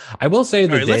gushes. I will say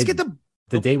let's get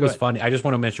the date was funny. I just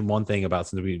want to mention one thing about,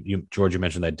 since George, you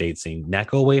mentioned that date scene.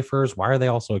 Necco wafers. Why are they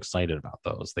all so excited about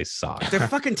those? They suck. They're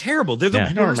fucking terrible. They're the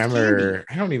I don't remember. Candy.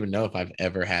 I don't even know if I've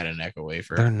ever had a Necco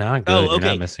wafer. They're not good. You're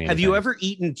not missing anything. Have you ever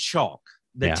eaten chalk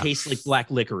that tastes like black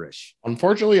licorice?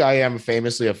 Unfortunately, I am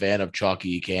famously a fan of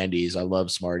chalky candies. I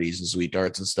love Smarties and Sweet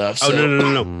Tarts and stuff. So.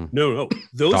 Oh no!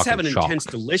 Those have an intense,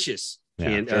 delicious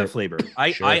flavor.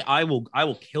 I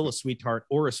will kill a Sweet Tart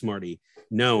or a Smartie.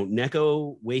 No,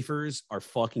 Necco wafers are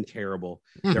fucking terrible.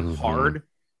 They're hard,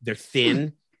 they're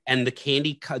thin, and the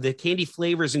candy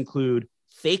flavors include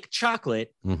fake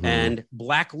chocolate and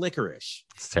black licorice.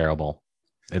 It's terrible.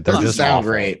 It doesn't sound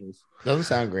great. Doesn't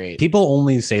sound great. People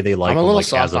only say they like. I'm a little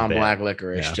soft on black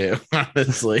licorice too,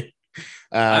 honestly.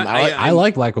 I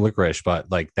like black licorice, but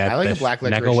like that. I like black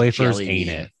licorice. Necco wafers ain't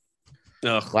it.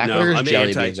 Black licorice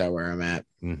jelly beans are where I'm at.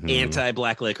 Anti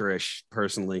black licorice,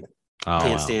 personally.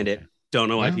 Can't stand it. Don't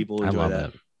know why people enjoy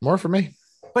that. More for me.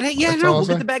 But hey, we'll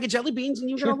get the bag of jelly beans and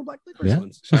you get all the black licorice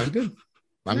ones. Sounds good.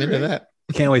 I'm into that.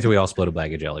 Can't wait till we all split a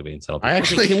bag of jelly beans. I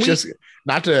actually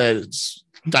not to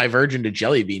diverge into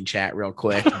jelly bean chat real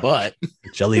quick, but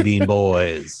jelly bean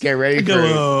boys, get ready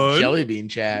for jelly bean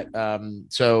chat.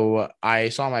 So I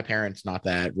saw my parents not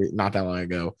that long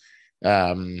ago,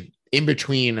 in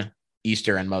between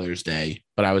Easter and Mother's Day,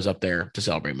 but I was up there to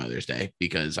celebrate Mother's Day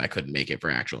because I couldn't make it for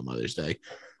actual Mother's Day.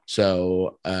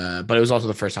 So, but it was also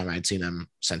the first time I'd seen them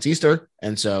since Easter.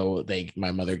 And so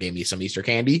my mother gave me some Easter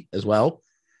candy as well.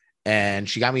 And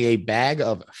she got me a bag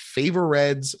of Favor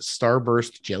Red's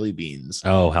Starburst jelly beans.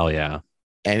 Oh, hell yeah.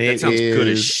 And it sounds good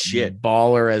as shit.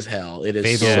 Baller as hell. It is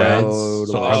Favor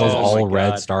Reds. So are those all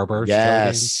red Starburst?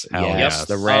 Yes. Yes.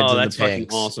 The reds and that's the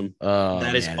pinks. Fucking awesome.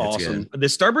 That is awesome. The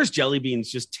Starburst jelly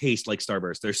beans just taste like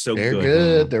Starburst. They're so good. They're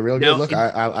good. They're real good. Look,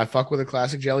 I fuck with a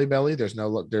classic Jelly Belly. There's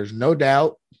no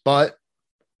doubt, but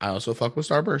I also fuck with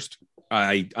Starburst.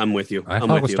 I'm with you. I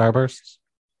fuck with Starburst.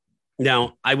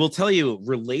 Now, I will tell you,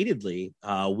 relatedly,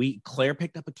 Claire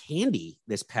picked up a candy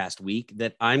this past week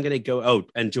that I'm going to go. Oh,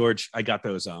 and George, I got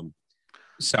those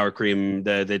sour cream,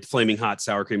 the flaming hot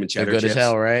sour cream and cheddar chips. Good as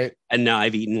hell, right? And now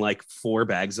I've eaten like 4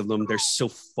 bags of them. They're so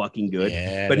fucking good.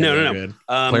 Yeah, but no.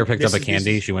 Claire picked up a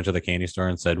candy. She went to the candy store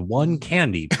and said, "1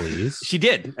 candy, please." She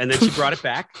did. And then she brought it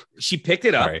back. She picked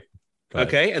it up. Right.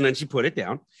 Okay. And then she put it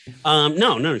down.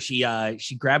 No. She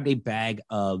grabbed a bag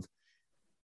of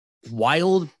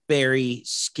wild berry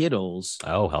Skittles.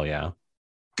 Oh, hell yeah.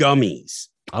 Gummies.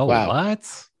 Oh, wow.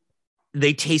 What?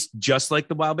 They taste just like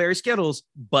the wild berry Skittles,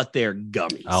 but they're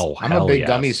gummies. Oh, I'm a big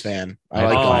gummies fan. I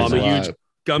like gummies.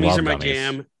 Gummies are my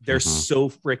jam. They're so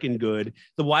freaking good.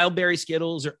 The wild berry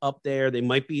Skittles are up there.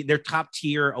 They're top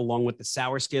tier along with the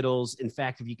sour Skittles. In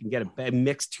fact, if you can get a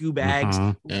mixed 2 bags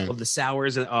of the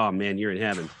sours, oh man, you're in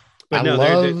heaven. But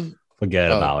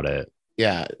forget about it.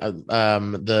 Yeah.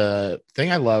 The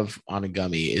thing I love on a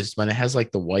gummy is when it has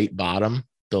like the white bottom,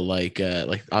 the like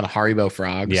on Haribo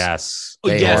frogs. Yes. Or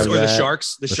the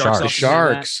sharks. The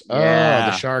sharks. Oh,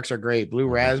 the sharks are great. Blue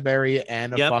raspberry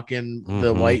and fucking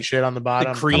the white shit on the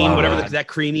bottom. The cream, whatever that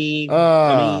creamy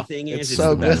gummy thing is. It's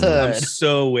so good. I'm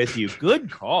so with you.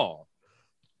 Good call.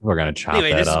 We're gonna chop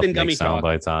that up. Make sound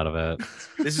bites out of it.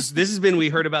 This has been We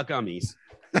Heard About Gummies.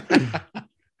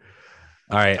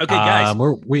 All right. Okay, guys.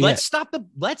 Let's stop the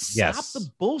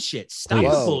bullshit. Stop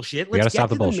the bullshit. Let's get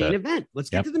to the main event. Let's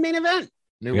get to the main event.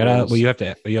 You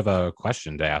have a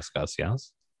question to ask us,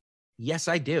 yes? Yes,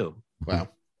 I do. Wow.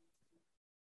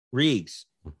 Reegs.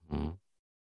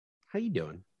 How you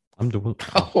doing? I'm doing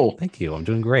thank you. I'm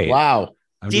doing great. Wow.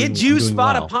 Did you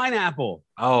spot a pineapple?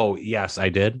 Oh, yes, I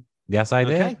did. Yes, I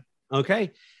did.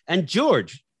 Okay. And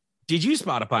George, did you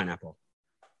spot a pineapple?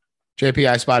 JP,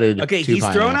 I spotted. Okay, he's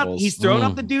thrown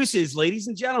up the deuces, ladies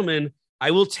and gentlemen. I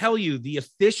will tell you the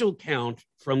official count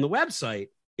from the website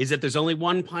is that there's only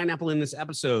one pineapple in this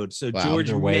episode. So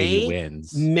George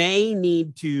may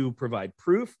need to provide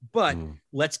proof, but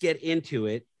let's get into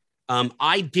it.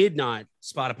 I did not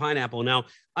spot a pineapple. Now,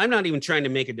 I'm not even trying to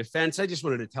make a defense. I just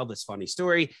wanted to tell this funny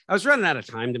story. I was running out of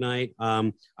time tonight.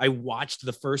 I watched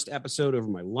the first episode over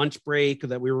my lunch break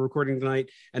that we were recording tonight.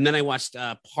 And then I watched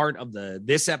part of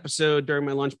this episode during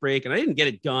my lunch break, and I didn't get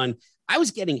it done. I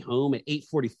was getting home at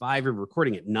 8:45 and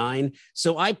recording at 9.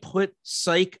 So I put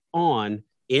Psych on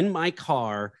in my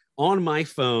car on my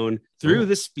phone through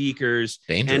the speakers.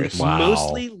 Dangerous. And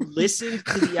mostly listened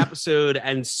to the episode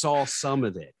and saw some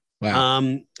of it.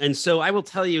 Wow. And so I will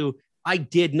tell you, I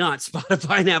did not spot a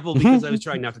pineapple because I was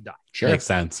trying not to die. Sure. Makes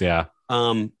sense. Yeah.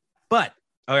 But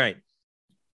all right.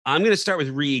 I'm going to start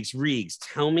with Reegs. Reegs,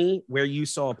 tell me where you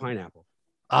saw a pineapple.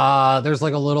 There's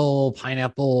like a little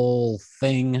pineapple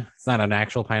thing. It's not an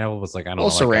actual pineapple, but it's like, I don't know.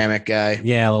 Ceramic guy.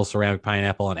 Yeah, a little ceramic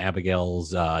pineapple on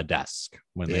Abigail's desk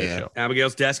when they show.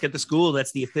 Abigail's desk at the school.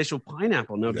 That's the official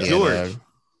pineapple. No,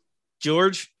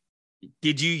 George,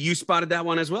 did you spotted that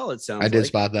one as well? It sounds I did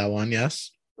spot that one.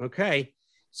 Yes. Okay.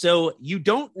 So you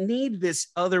don't need this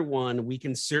other one. We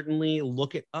can certainly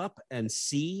look it up and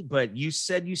see, but you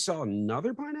said you saw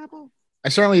another pineapple? I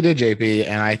certainly did, JP.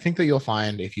 And I think that you'll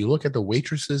find if you look at the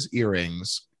waitress's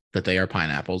earrings that they are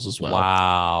pineapples as well.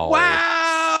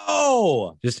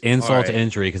 Wow. Just insult to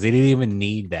injury because they didn't even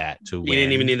need that to win. He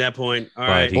didn't even need that point. All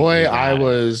right. Boy, I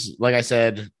was, like I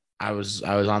said, I was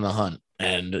on the hunt.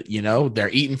 And, they're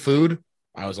eating food.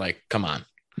 I was like, come on.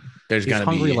 He's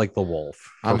hungry like the wolf.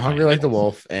 I'm hungry like the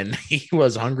wolf. And he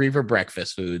was hungry for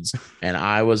breakfast foods. And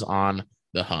I was on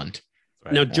the hunt.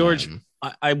 Right. Now, George,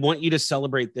 I want you to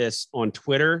celebrate this on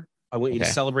Twitter. I want you to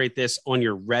celebrate this on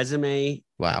your resume.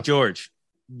 Wow. George,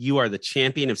 you are the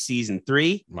champion of season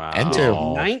 3. Wow. And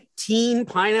 2. 19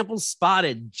 pineapples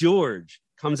spotted. George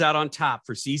comes out on top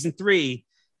for season 3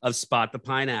 of Spot the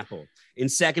Pineapple. In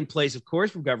second place, of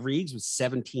course, we've got Reegs with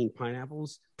 17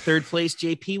 pineapples. Third place,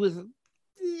 JP with a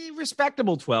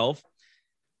respectable 12.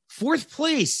 Fourth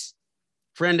place,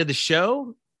 friend of the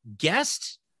show,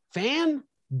 guest, fan,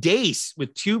 Dace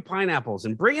with 2 pineapples.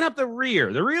 And bringing up the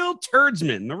rear, the real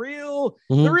turdsman, the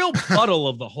real puddle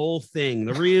of the whole thing,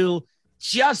 you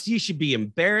should be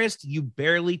embarrassed. You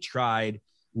barely tried.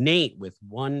 Nate with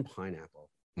 1 pineapple.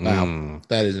 Wow,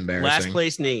 that is embarrassing. Last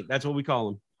place, Nate. That's what we call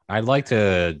him. I'd like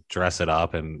to dress it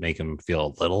up and make him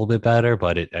feel a little bit better,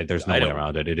 but there's no way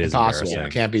around it. It is impossible. Embarrassing.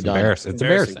 It can't be done. It's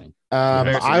embarrassing.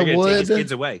 I would take his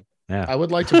kids away. Yeah. I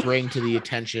would like to bring to the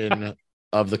attention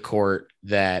of the court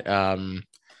that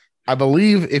I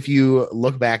believe if you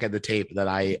look back at the tape that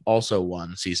I also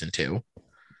won season 2.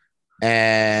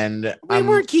 And we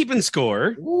weren't keeping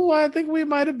score. Oh, I think we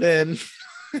might have been.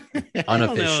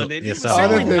 Unofficially.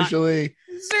 Unofficially.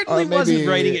 Certainly wasn't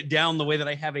writing it down the way that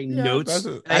I have notes.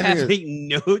 I have specific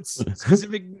notes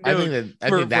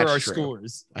for our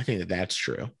scores. I think that's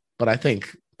true. But I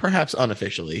think perhaps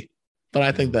unofficially. But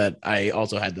I think that I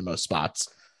also had the most spots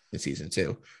in season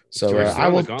 2. So I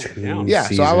will.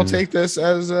 So I will take this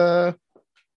as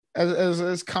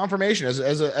confirmation,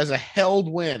 as a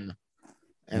held win.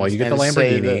 Well, you get the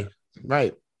Lamborghini,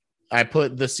 right? I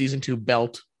put the season 2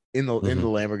 belt in the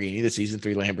Lamborghini, the season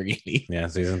 3 Lamborghini. Yeah,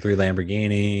 season 3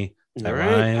 Lamborghini. That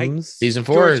rhymes. Season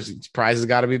 4, prize has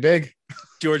got to be big.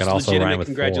 George, legitimate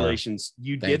congratulations.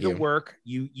 You did the work.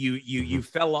 You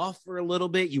fell off for a little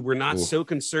bit. You were not so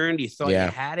concerned. You thought you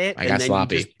had it. And then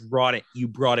sloppy. You just brought it. You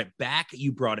brought it back.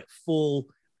 You brought it full.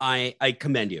 I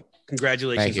commend you.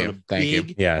 Congratulations on a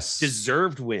big,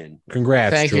 deserved win.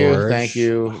 Congrats, George. Thank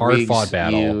you. Hard fought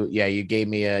battle. You gave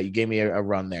me a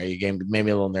run there. Made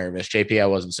me a little nervous. JP, I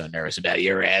wasn't so nervous about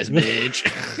your ass,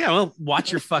 bitch. Yeah, well,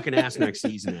 watch your fucking ass next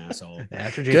season, asshole.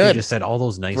 After JP just said all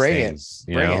those nice things.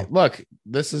 Bring it. Look,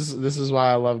 this is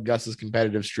why I love Gus's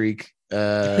competitive streak.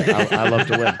 I love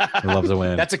to win. I love to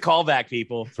win. That's a callback,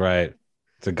 people. That's right.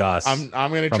 It's a Gus. I'm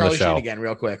gonna Charlie Sheen again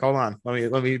real quick. Hold on.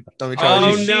 Let me Charlie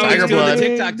Sheen. No, Tiger Blood. The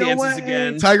TikTok dances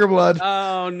again. Tiger Blood.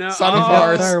 Oh no. Son of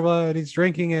ours. Tiger Blood. He's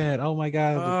drinking it. Oh my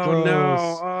god. Oh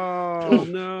no. Oh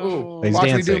no. He's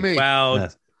dancing. Me do me. Wow.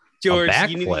 Yes. George,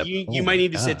 you might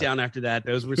need to sit down after that.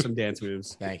 Those were some dance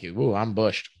moves. Thank you. Ooh, I'm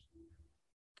bushed.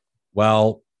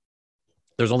 Well,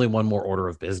 there's only one more order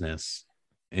of business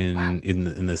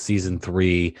in the season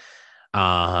 3.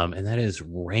 And that is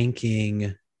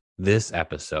ranking this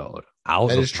episode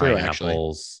out of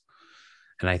pineapples.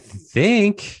 And I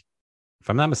think, if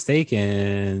I'm not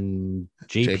mistaken,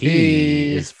 JP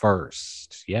is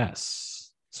first.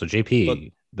 Yes. So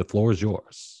JP, the floor is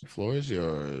yours. The floor is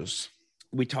yours.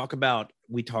 We talk about,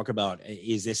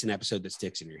 is this an episode that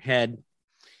sticks in your head?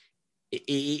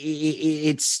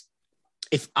 It's,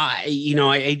 if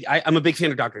I'm a big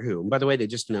fan of Doctor Who. And by the way, they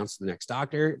just announced the next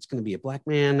Doctor. It's going to be a black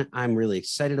man. I'm really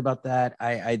excited about that.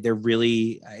 That's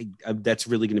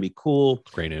really going to be cool.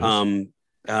 Great news.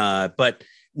 But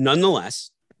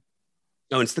nonetheless,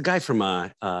 it's the guy from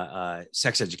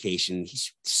Sex Education.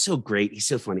 He's so great. He's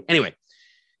so funny. Anyway,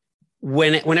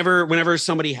 whenever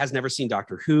somebody has never seen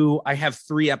Doctor Who, I have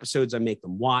 3 episodes I make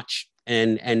them watch.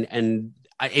 And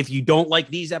if you don't like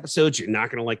these episodes, you're not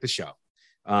going to like the show.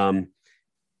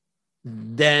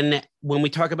 Then when we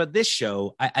talk about this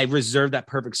show, I reserve that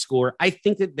perfect score. I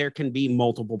think that there can be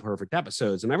multiple perfect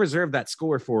episodes, and I reserve that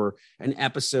score for an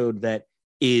episode that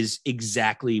is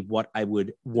exactly what I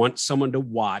would want someone to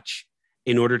watch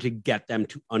in order to get them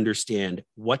to understand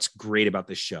what's great about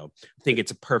this show. I think it's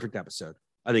a perfect episode.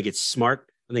 I think it's smart.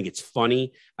 I think it's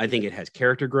funny. I think it has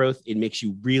character growth. It makes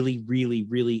you really, really,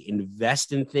 really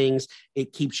invest in things.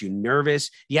 It keeps you nervous.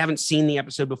 If you haven't seen the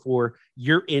episode before,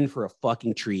 you're in for a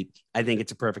fucking treat. I think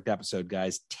it's a perfect episode,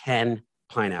 guys. 10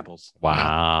 pineapples.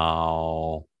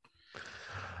 Wow.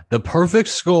 The perfect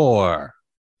score.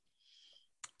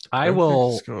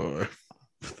 The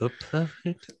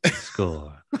perfect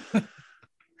score.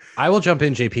 I will jump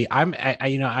in, JP. I'm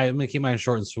gonna keep mine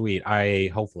short and sweet.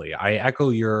 I echo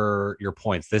your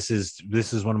points. This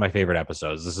is one of my favorite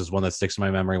episodes. This is one that sticks in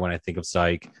my memory when I think of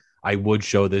Psych. I would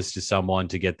show this to someone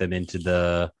to get them into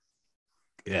the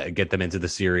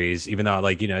series, even though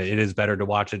it is better to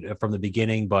watch it from the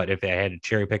beginning. But if I had to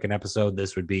cherry pick an episode,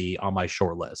 this would be on my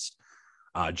short list.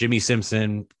 Jimmy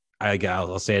Simpson.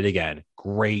 I'll say it again.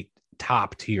 Great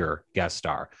top tier guest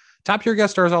star. Top tier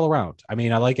guest stars all around. I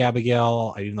mean, I like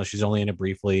Abigail, even though she's only in it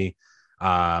briefly.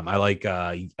 I like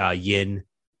Yin,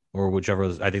 or whichever.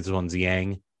 I think this one's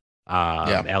Yang.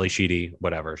 Ali Sheedy,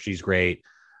 whatever. She's great.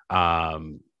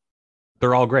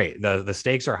 They're all great. The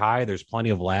stakes are high. There's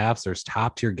plenty of laughs. There's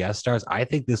top tier guest stars. I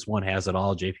think this one has it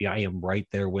all. JP, I am right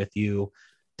there with you.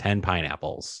 10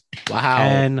 pineapples. Wow.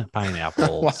 10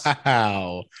 pineapples.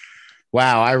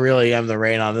 Wow, I really am the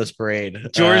rain on this parade.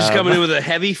 George's coming in with a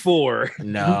heavy 4.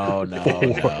 No.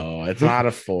 It's not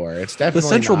a 4. It's definitely the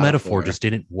central metaphor just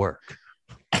didn't work.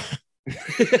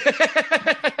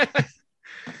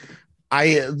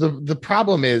 The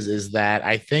problem is that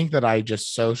I think that I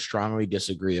just so strongly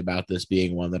disagree about this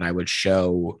being one that I would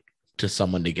show to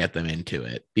someone to get them into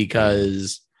it,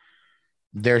 because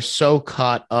they're so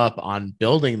caught up on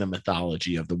building the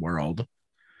mythology of the world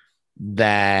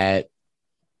that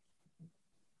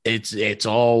it's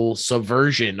all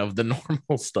subversion of the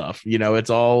normal stuff. It's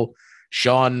all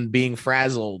Sean being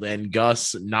frazzled and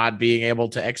Gus not being able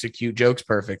to execute jokes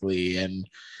perfectly, and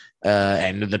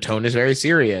the tone is very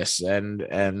serious,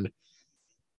 and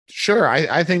sure,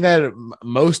 I think that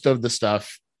most of the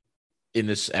stuff in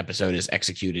this episode is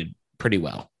executed pretty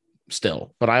well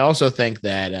still, but I also think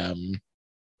that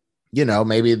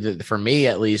maybe for me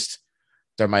at least,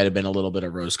 there might have been a little bit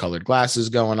of rose-colored glasses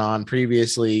going on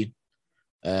previously.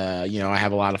 I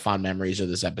have a lot of fond memories of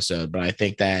this episode, but I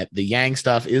think that the Yang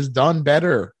stuff is done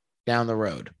better down the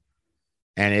road.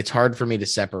 And it's hard for me to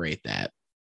separate that,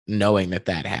 knowing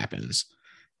that happens.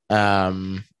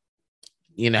 I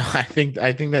think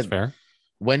that that's fair.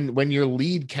 When your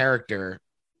lead character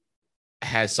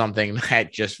has something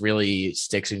that just really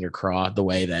sticks in your craw the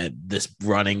way that this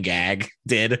running gag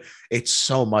did. It's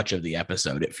so much of the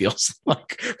episode. It feels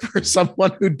like for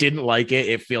someone who didn't like it,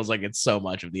 it feels like it's so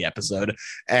much of the episode.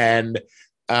 And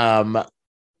I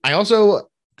also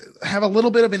have a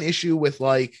little bit of an issue with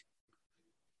like,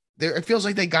 it feels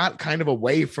like they got kind of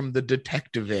away from the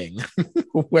detectiving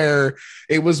where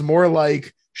it was more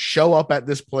like show up at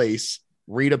this place,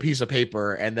 read a piece of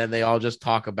paper, and then they all just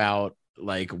talk about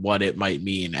like what it might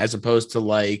mean, as opposed to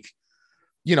like,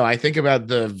 you know, I think about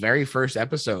the very first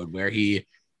episode where he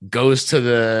goes to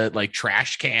the like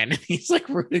trash can and he's like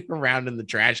rooting around in the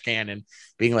trash can and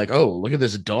being like, oh, look at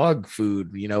this dog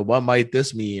food, you know, what might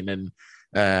this mean?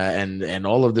 And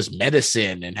all of this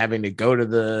medicine, and having to go to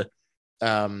the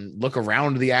look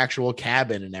around the actual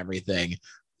cabin and everything.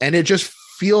 And it just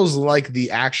feels like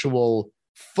the actual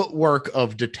footwork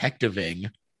of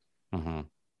detectiving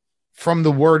from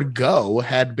the word go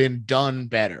had been done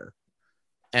better.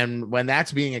 And when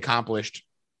that's being accomplished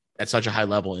at such a high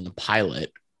level in the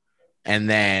pilot, and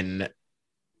then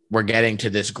we're getting to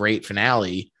this great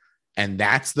finale, and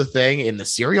that's the thing in the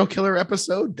serial killer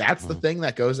episode, that's the thing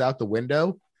that goes out the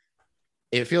window.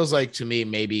 It feels like to me,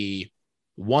 maybe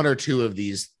one or two of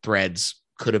these threads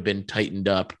could have been tightened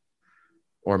up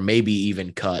or maybe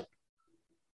even cut.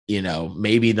 You know,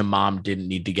 maybe the mom didn't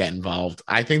need to get involved.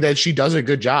 I think that she does a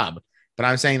good job, but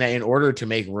I'm saying that in order to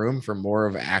make room for more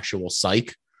of actual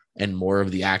psych and more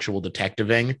of the actual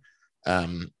detectiving,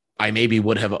 I maybe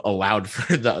would have allowed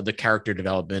for the character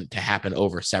development to happen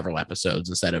over several episodes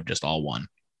instead of just all one.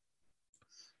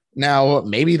 Now,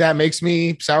 maybe that makes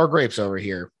me sour grapes over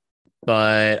here,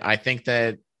 but I think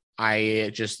that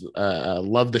I just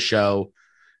love the show.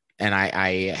 And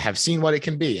I have seen what it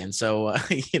can be. And so,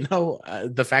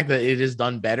 the fact that it is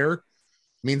done better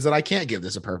means that I can't give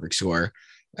this a perfect score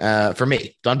for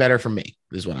me. Done better for me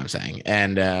is what I'm saying.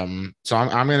 And so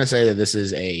I'm going to say that this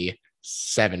is a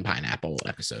 7 pineapple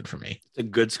episode for me. It's a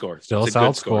good score. Still a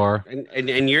solid score.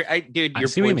 And your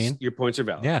points are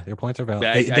valid. Yeah, your points are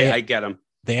valid. I get them.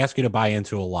 They ask you to buy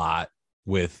into a lot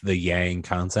with the Yang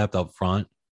concept up front.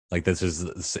 Like this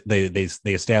is they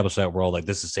establish that world. Like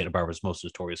this is Santa Barbara's most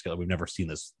notorious killer. We've never seen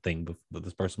this thing with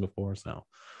this person before, so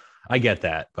I get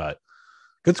that. But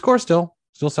good score, still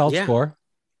solid score.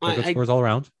 Good scores all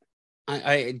around.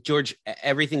 George,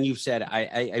 everything you've said,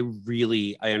 I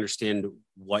really understand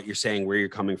what you're saying, where you're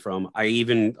coming from. I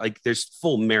even like there's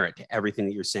full merit to everything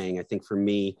that you're saying. I think for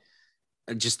me,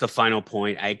 just the final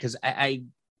point, I kind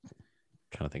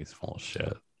of think it's full of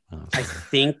shit. I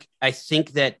think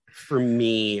that for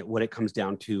me, what it comes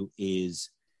down to is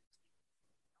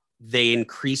they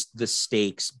increased the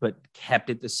stakes, but kept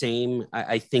it the same.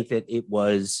 I think that it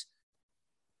was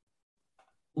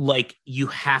like, you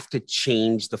have to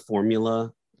change the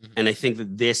formula. Mm-hmm. And I think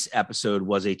that this episode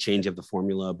was a change of the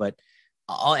formula, but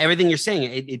everything you're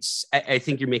saying, I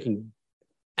think you're making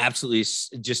absolutely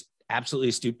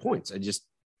astute points.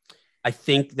 I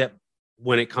think that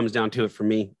when it comes down to it for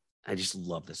me, I just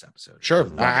love this episode. Sure.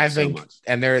 I think, so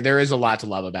and there is a lot to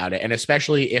love about it. And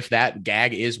especially if that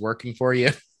gag is working for you,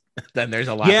 then there's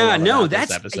a lot to love about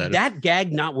this episode. That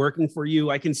gag not working for you,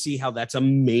 I can see how that's a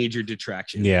major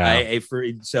detraction. Yeah.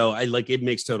 It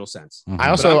makes total sense.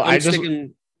 Mm-hmm.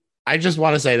 I just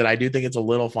want to say that I do think it's a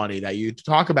little funny that you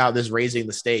talk about this raising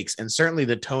the stakes, and certainly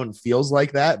the tone feels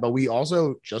like that. But we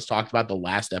also just talked about the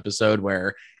last episode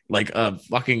where like a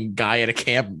fucking guy at a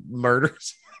camp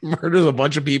murders a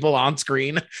bunch of people on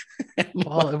screen.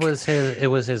 Well, it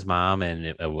was his mom, and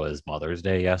it was Mother's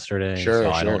Day yesterday. Sure,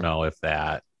 so I don't know if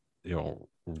that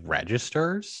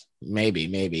registers.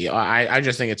 Maybe. I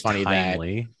just think it's funny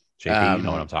Timely. JP, you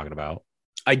know what I'm talking about.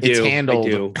 I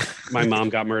do. My mom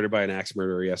got murdered by an axe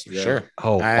murderer yesterday. Sure.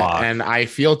 Oh, fuck. And I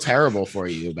feel terrible for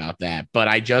you about that, but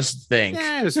I just think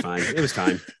it was fine. It was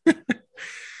time.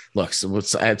 Look,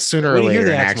 sooner or later,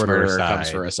 an axe murderer comes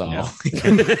for us all.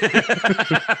 Yeah.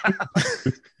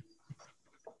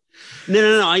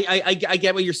 No. I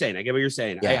get what you're saying.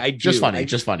 Yeah, I just funny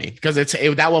because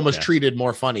that one was treated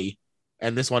more funny,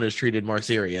 and this one is treated more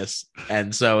serious,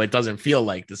 and so it doesn't feel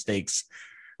like the stakes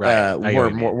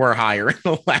were higher in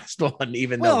the last one.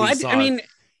 Even though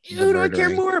who do I care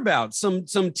more about? Some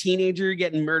teenager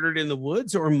getting murdered in the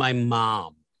woods, or my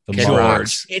mom?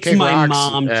 George. It's my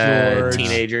mom, George.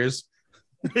 Teenagers.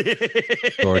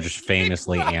 George is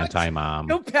famously anti-mom.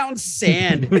 Go pound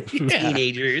sand with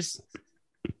teenagers.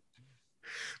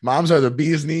 Moms are the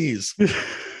bee's knees.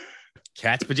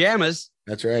 Cat's pajamas.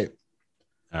 That's right.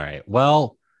 All right.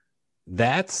 Well,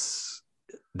 that's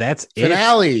That's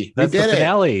finale. That's the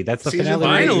finale. That's the finale.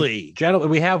 Finally, gentlemen,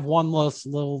 we have one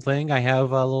little thing. I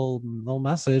have a little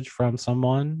message from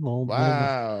someone.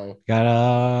 Wow.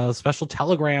 Got a special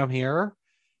telegram here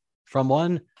from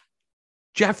one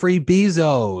Jeffrey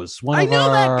Bezos. I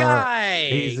know that guy.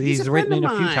 He's written in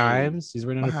a few times. He's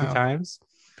written in a few times.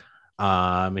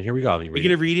 And here we go. You're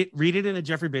gonna read it. Read it in a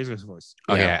Jeffrey Bezos voice.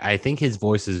 Okay, yeah. I think his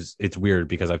voice it's weird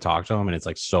because I've talked to him and it's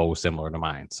like so similar to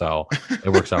mine, so it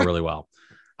works out really well.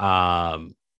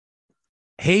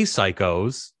 Hey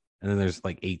psychos, and then there's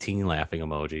like 18 laughing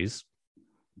emojis.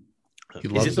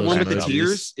 Is it the one with the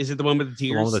tears? Is it the one with the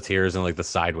tears? The one with the tears and like the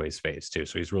sideways face too.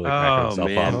 So he's really cracking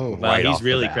himself up. Oh, right, he's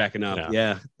really cracking up.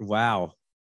 Yeah. Wow.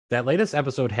 That latest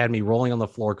episode had me rolling on the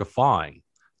floor guffawing.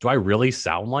 Do I really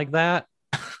sound like that?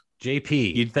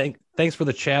 JP, thanks for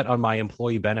the chat on my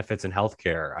employee benefits and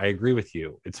healthcare. I agree with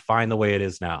you. It's fine the way it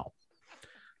is now.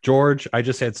 George, I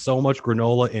just had so much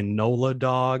granola in NOLA,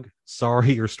 dog.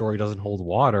 Sorry, your story doesn't hold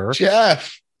water.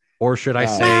 Jeff. Or should I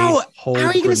say hold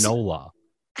granola?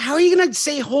 How are you going to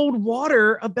say hold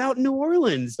water about New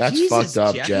Orleans? That's fucked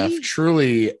up, Jeffy. Jeff.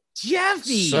 Truly.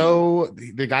 Jeffy. So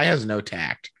the guy has no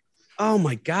tact. Oh,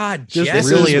 my God.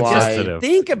 Just really insensitive.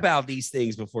 Think about these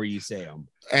things before you say them.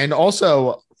 And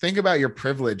also think about your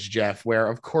privilege, Jeff, where,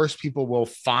 of course, people will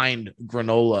find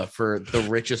granola for the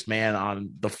richest man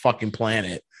on the fucking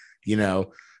planet. You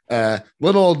know,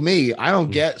 little old me, I don't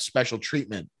get special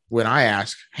treatment when I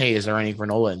ask, hey, is there any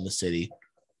granola in the city?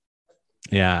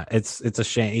 Yeah, it's a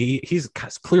shame. He's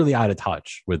clearly out of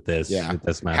touch with this. Yeah. With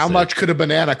this message. How much could a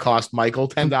banana cost, Michael?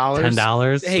 $10?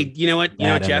 $10. Hey, you know what?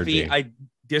 Jeffy,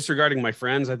 disregarding my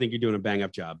friends, I think you're doing a bang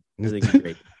up job. I think you're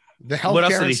great. The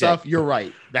healthcare and stuff, you're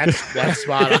right. That's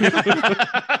spot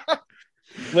on.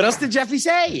 What else did Jeffy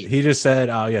say? He just said,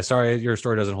 sorry, your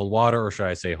story doesn't hold water, or should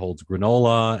I say holds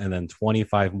granola, and then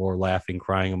 25 more laughing,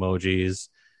 crying emojis.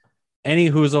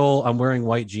 Any hoozle, I'm wearing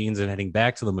white jeans and heading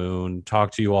back to the moon.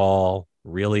 Talk to you all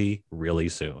really, really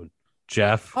soon.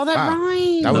 Jeff. Oh, that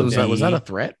rhymed. Was that a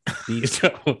threat? He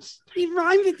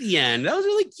rhymed at the end. That was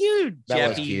really cute.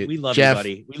 Jeffy, cute. We love Jeff, you,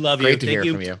 buddy. We love great you. To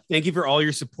hear from you. Thank you for all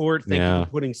your support. Thank you for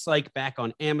putting Psych back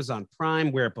on Amazon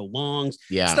Prime where it belongs.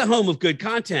 Yeah. It's the home of good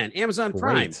content. Amazon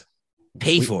Prime.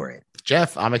 Pay for it.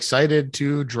 Jeff, I'm excited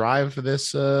to drive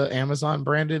this Amazon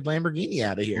branded Lamborghini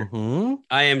out of here. Mm-hmm.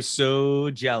 I am so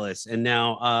jealous. And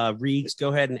now, Reeds, go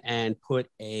ahead and put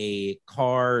a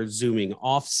car zooming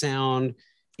off sound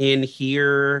in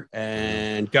here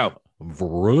and go.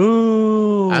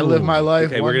 Vroom. I live my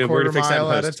life we're gonna fix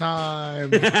mile at a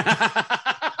time.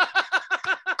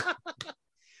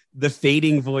 The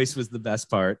fading voice was the best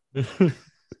part.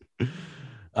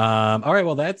 All right,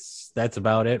 well that's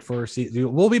about it for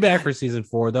season. We'll be back for season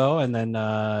 4 though, and then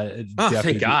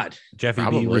thank God, Jeffy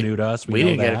B renewed us. We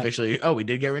didn't get officially. Oh, we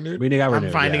did get renewed.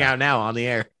 I'm finding out now on the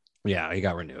air. Yeah, he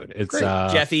got renewed. It's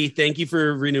Jeffy, thank you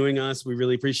for renewing us. We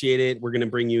really appreciate it. We're gonna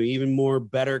bring you even more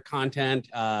better content.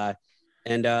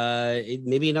 And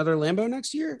maybe another Lambo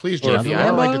next year. Please, Jeffy. I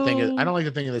don't like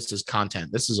to think of this as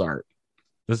content. This is art.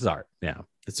 Yeah,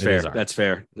 it's fair. That's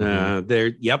fair.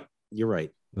 Mm-hmm. Yep, you're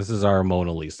right. This is our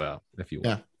Mona Lisa, if you will.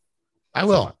 Yeah, I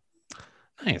will.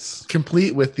 Nice.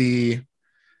 Complete with the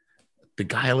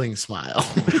beguiling smile.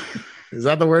 Is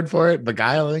that the word for it?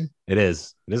 Beguiling? It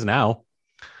is. It is now.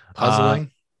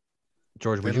 Puzzling.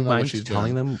 George, would you mind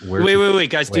telling them where? Wait,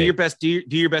 guys. Do your best. Do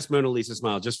your best Mona Lisa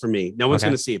smile just for me. No one's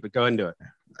going to see it, but go ahead and do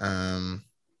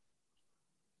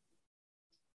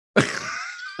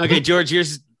it. Okay, George.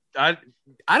 Here's. I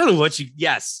don't know what you.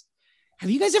 Yes. Have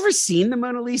you guys ever seen the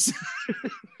Mona Lisa?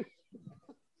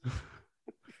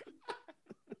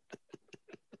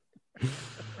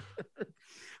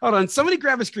 Hold on. Somebody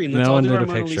grab a screen. Let's all do our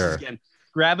Mona Lisas again.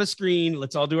 Grab a screen.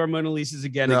 Let's all do our Mona Lisas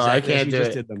again. No, exactly I can't do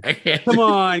it. Come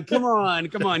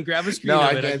on. Grab a screen. No,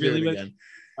 I can't do it again.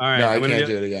 All right. No, I can't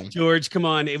do it again. George, come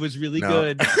on. It was really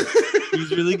good. It was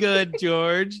really good,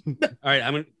 George. All right.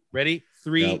 I'm ready.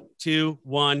 3, 2,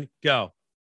 1, go.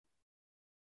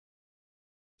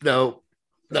 No.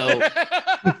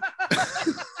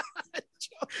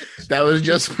 That was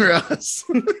just for us.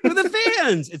 For the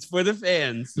fans. It's for the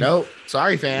fans. No,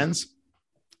 sorry, fans.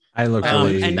 I look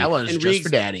really. That one's just Riggs, for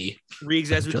Daddy.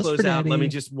 Riggs, as we close out, let me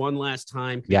just one last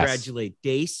time congratulate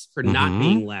Dace for not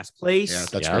being last place. Yeah,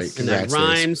 that's great. And that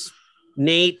rhymes. Dace.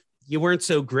 Nate, you weren't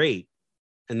so great.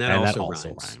 And that also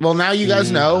rhymes. Well, now you guys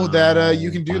know that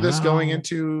you can do this going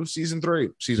into season 3,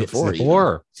 season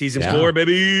 4. Season 4,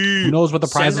 baby. Who knows what the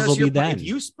prizes will be then? If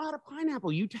you spot a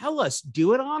pineapple, you tell us.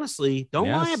 Do it honestly. Don't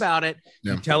lie about it.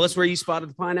 Yeah. You tell us where you spotted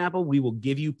the pineapple. We will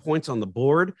give you points on the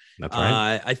board. That's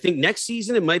right. I think next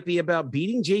season it might be about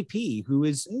beating JP, who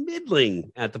is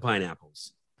middling at the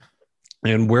pineapples.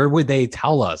 And where would they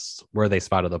tell us where they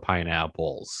spotted the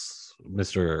pineapples,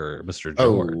 Mr.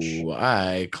 George? Oh,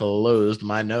 I closed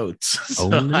my notes. So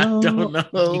no. I don't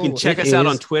know. You can check us out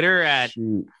on Twitter at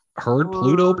Heard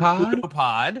Pluto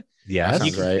Pod. Yes.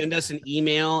 You can send us an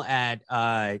email at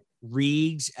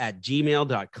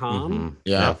reegs@gmail.com. Mm-hmm.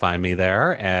 Yeah. Find me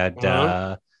there at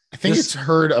I think it's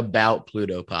Heard About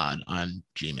Pluto Pod on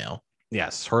Gmail.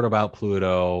 Yes, Heard About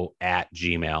Pluto at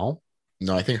Gmail.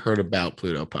 No, I think Heard About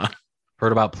Pluto Pod.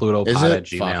 Heard About Pluto Pod at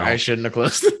Gmail. Fuck, I shouldn't have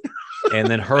closed it. And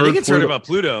then I think it's Heard About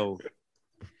Pluto.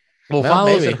 Well,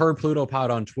 follow us at Heard Pluto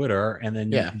Pod on Twitter, and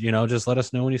then just let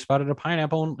us know when you spotted a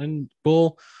pineapple, and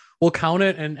we'll count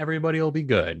it, and everybody will be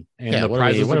good. And the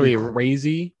prizes will be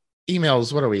crazy.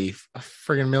 Emails, what are we, a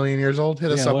friggin' million years old?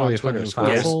 Hit us up on Twitter.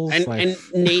 And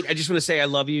Nate, I just want to say I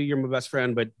love you. You're my best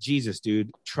friend, but Jesus,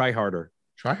 dude, try harder.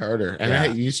 Try harder.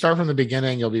 And you start from the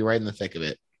beginning, you'll be right in the thick of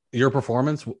it. Your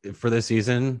performance for this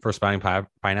season for spotting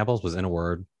pineapples was, in a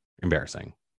word,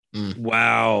 embarrassing.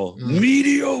 Wow.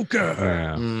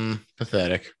 Mediocre.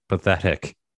 Pathetic.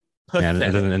 And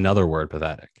another word,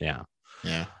 pathetic. Yeah.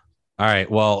 Yeah. All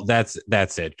right. Well, that's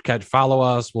it. Follow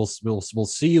us. We'll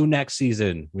see you next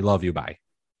season. We love you. Bye.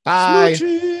 Bye.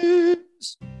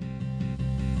 Smooches.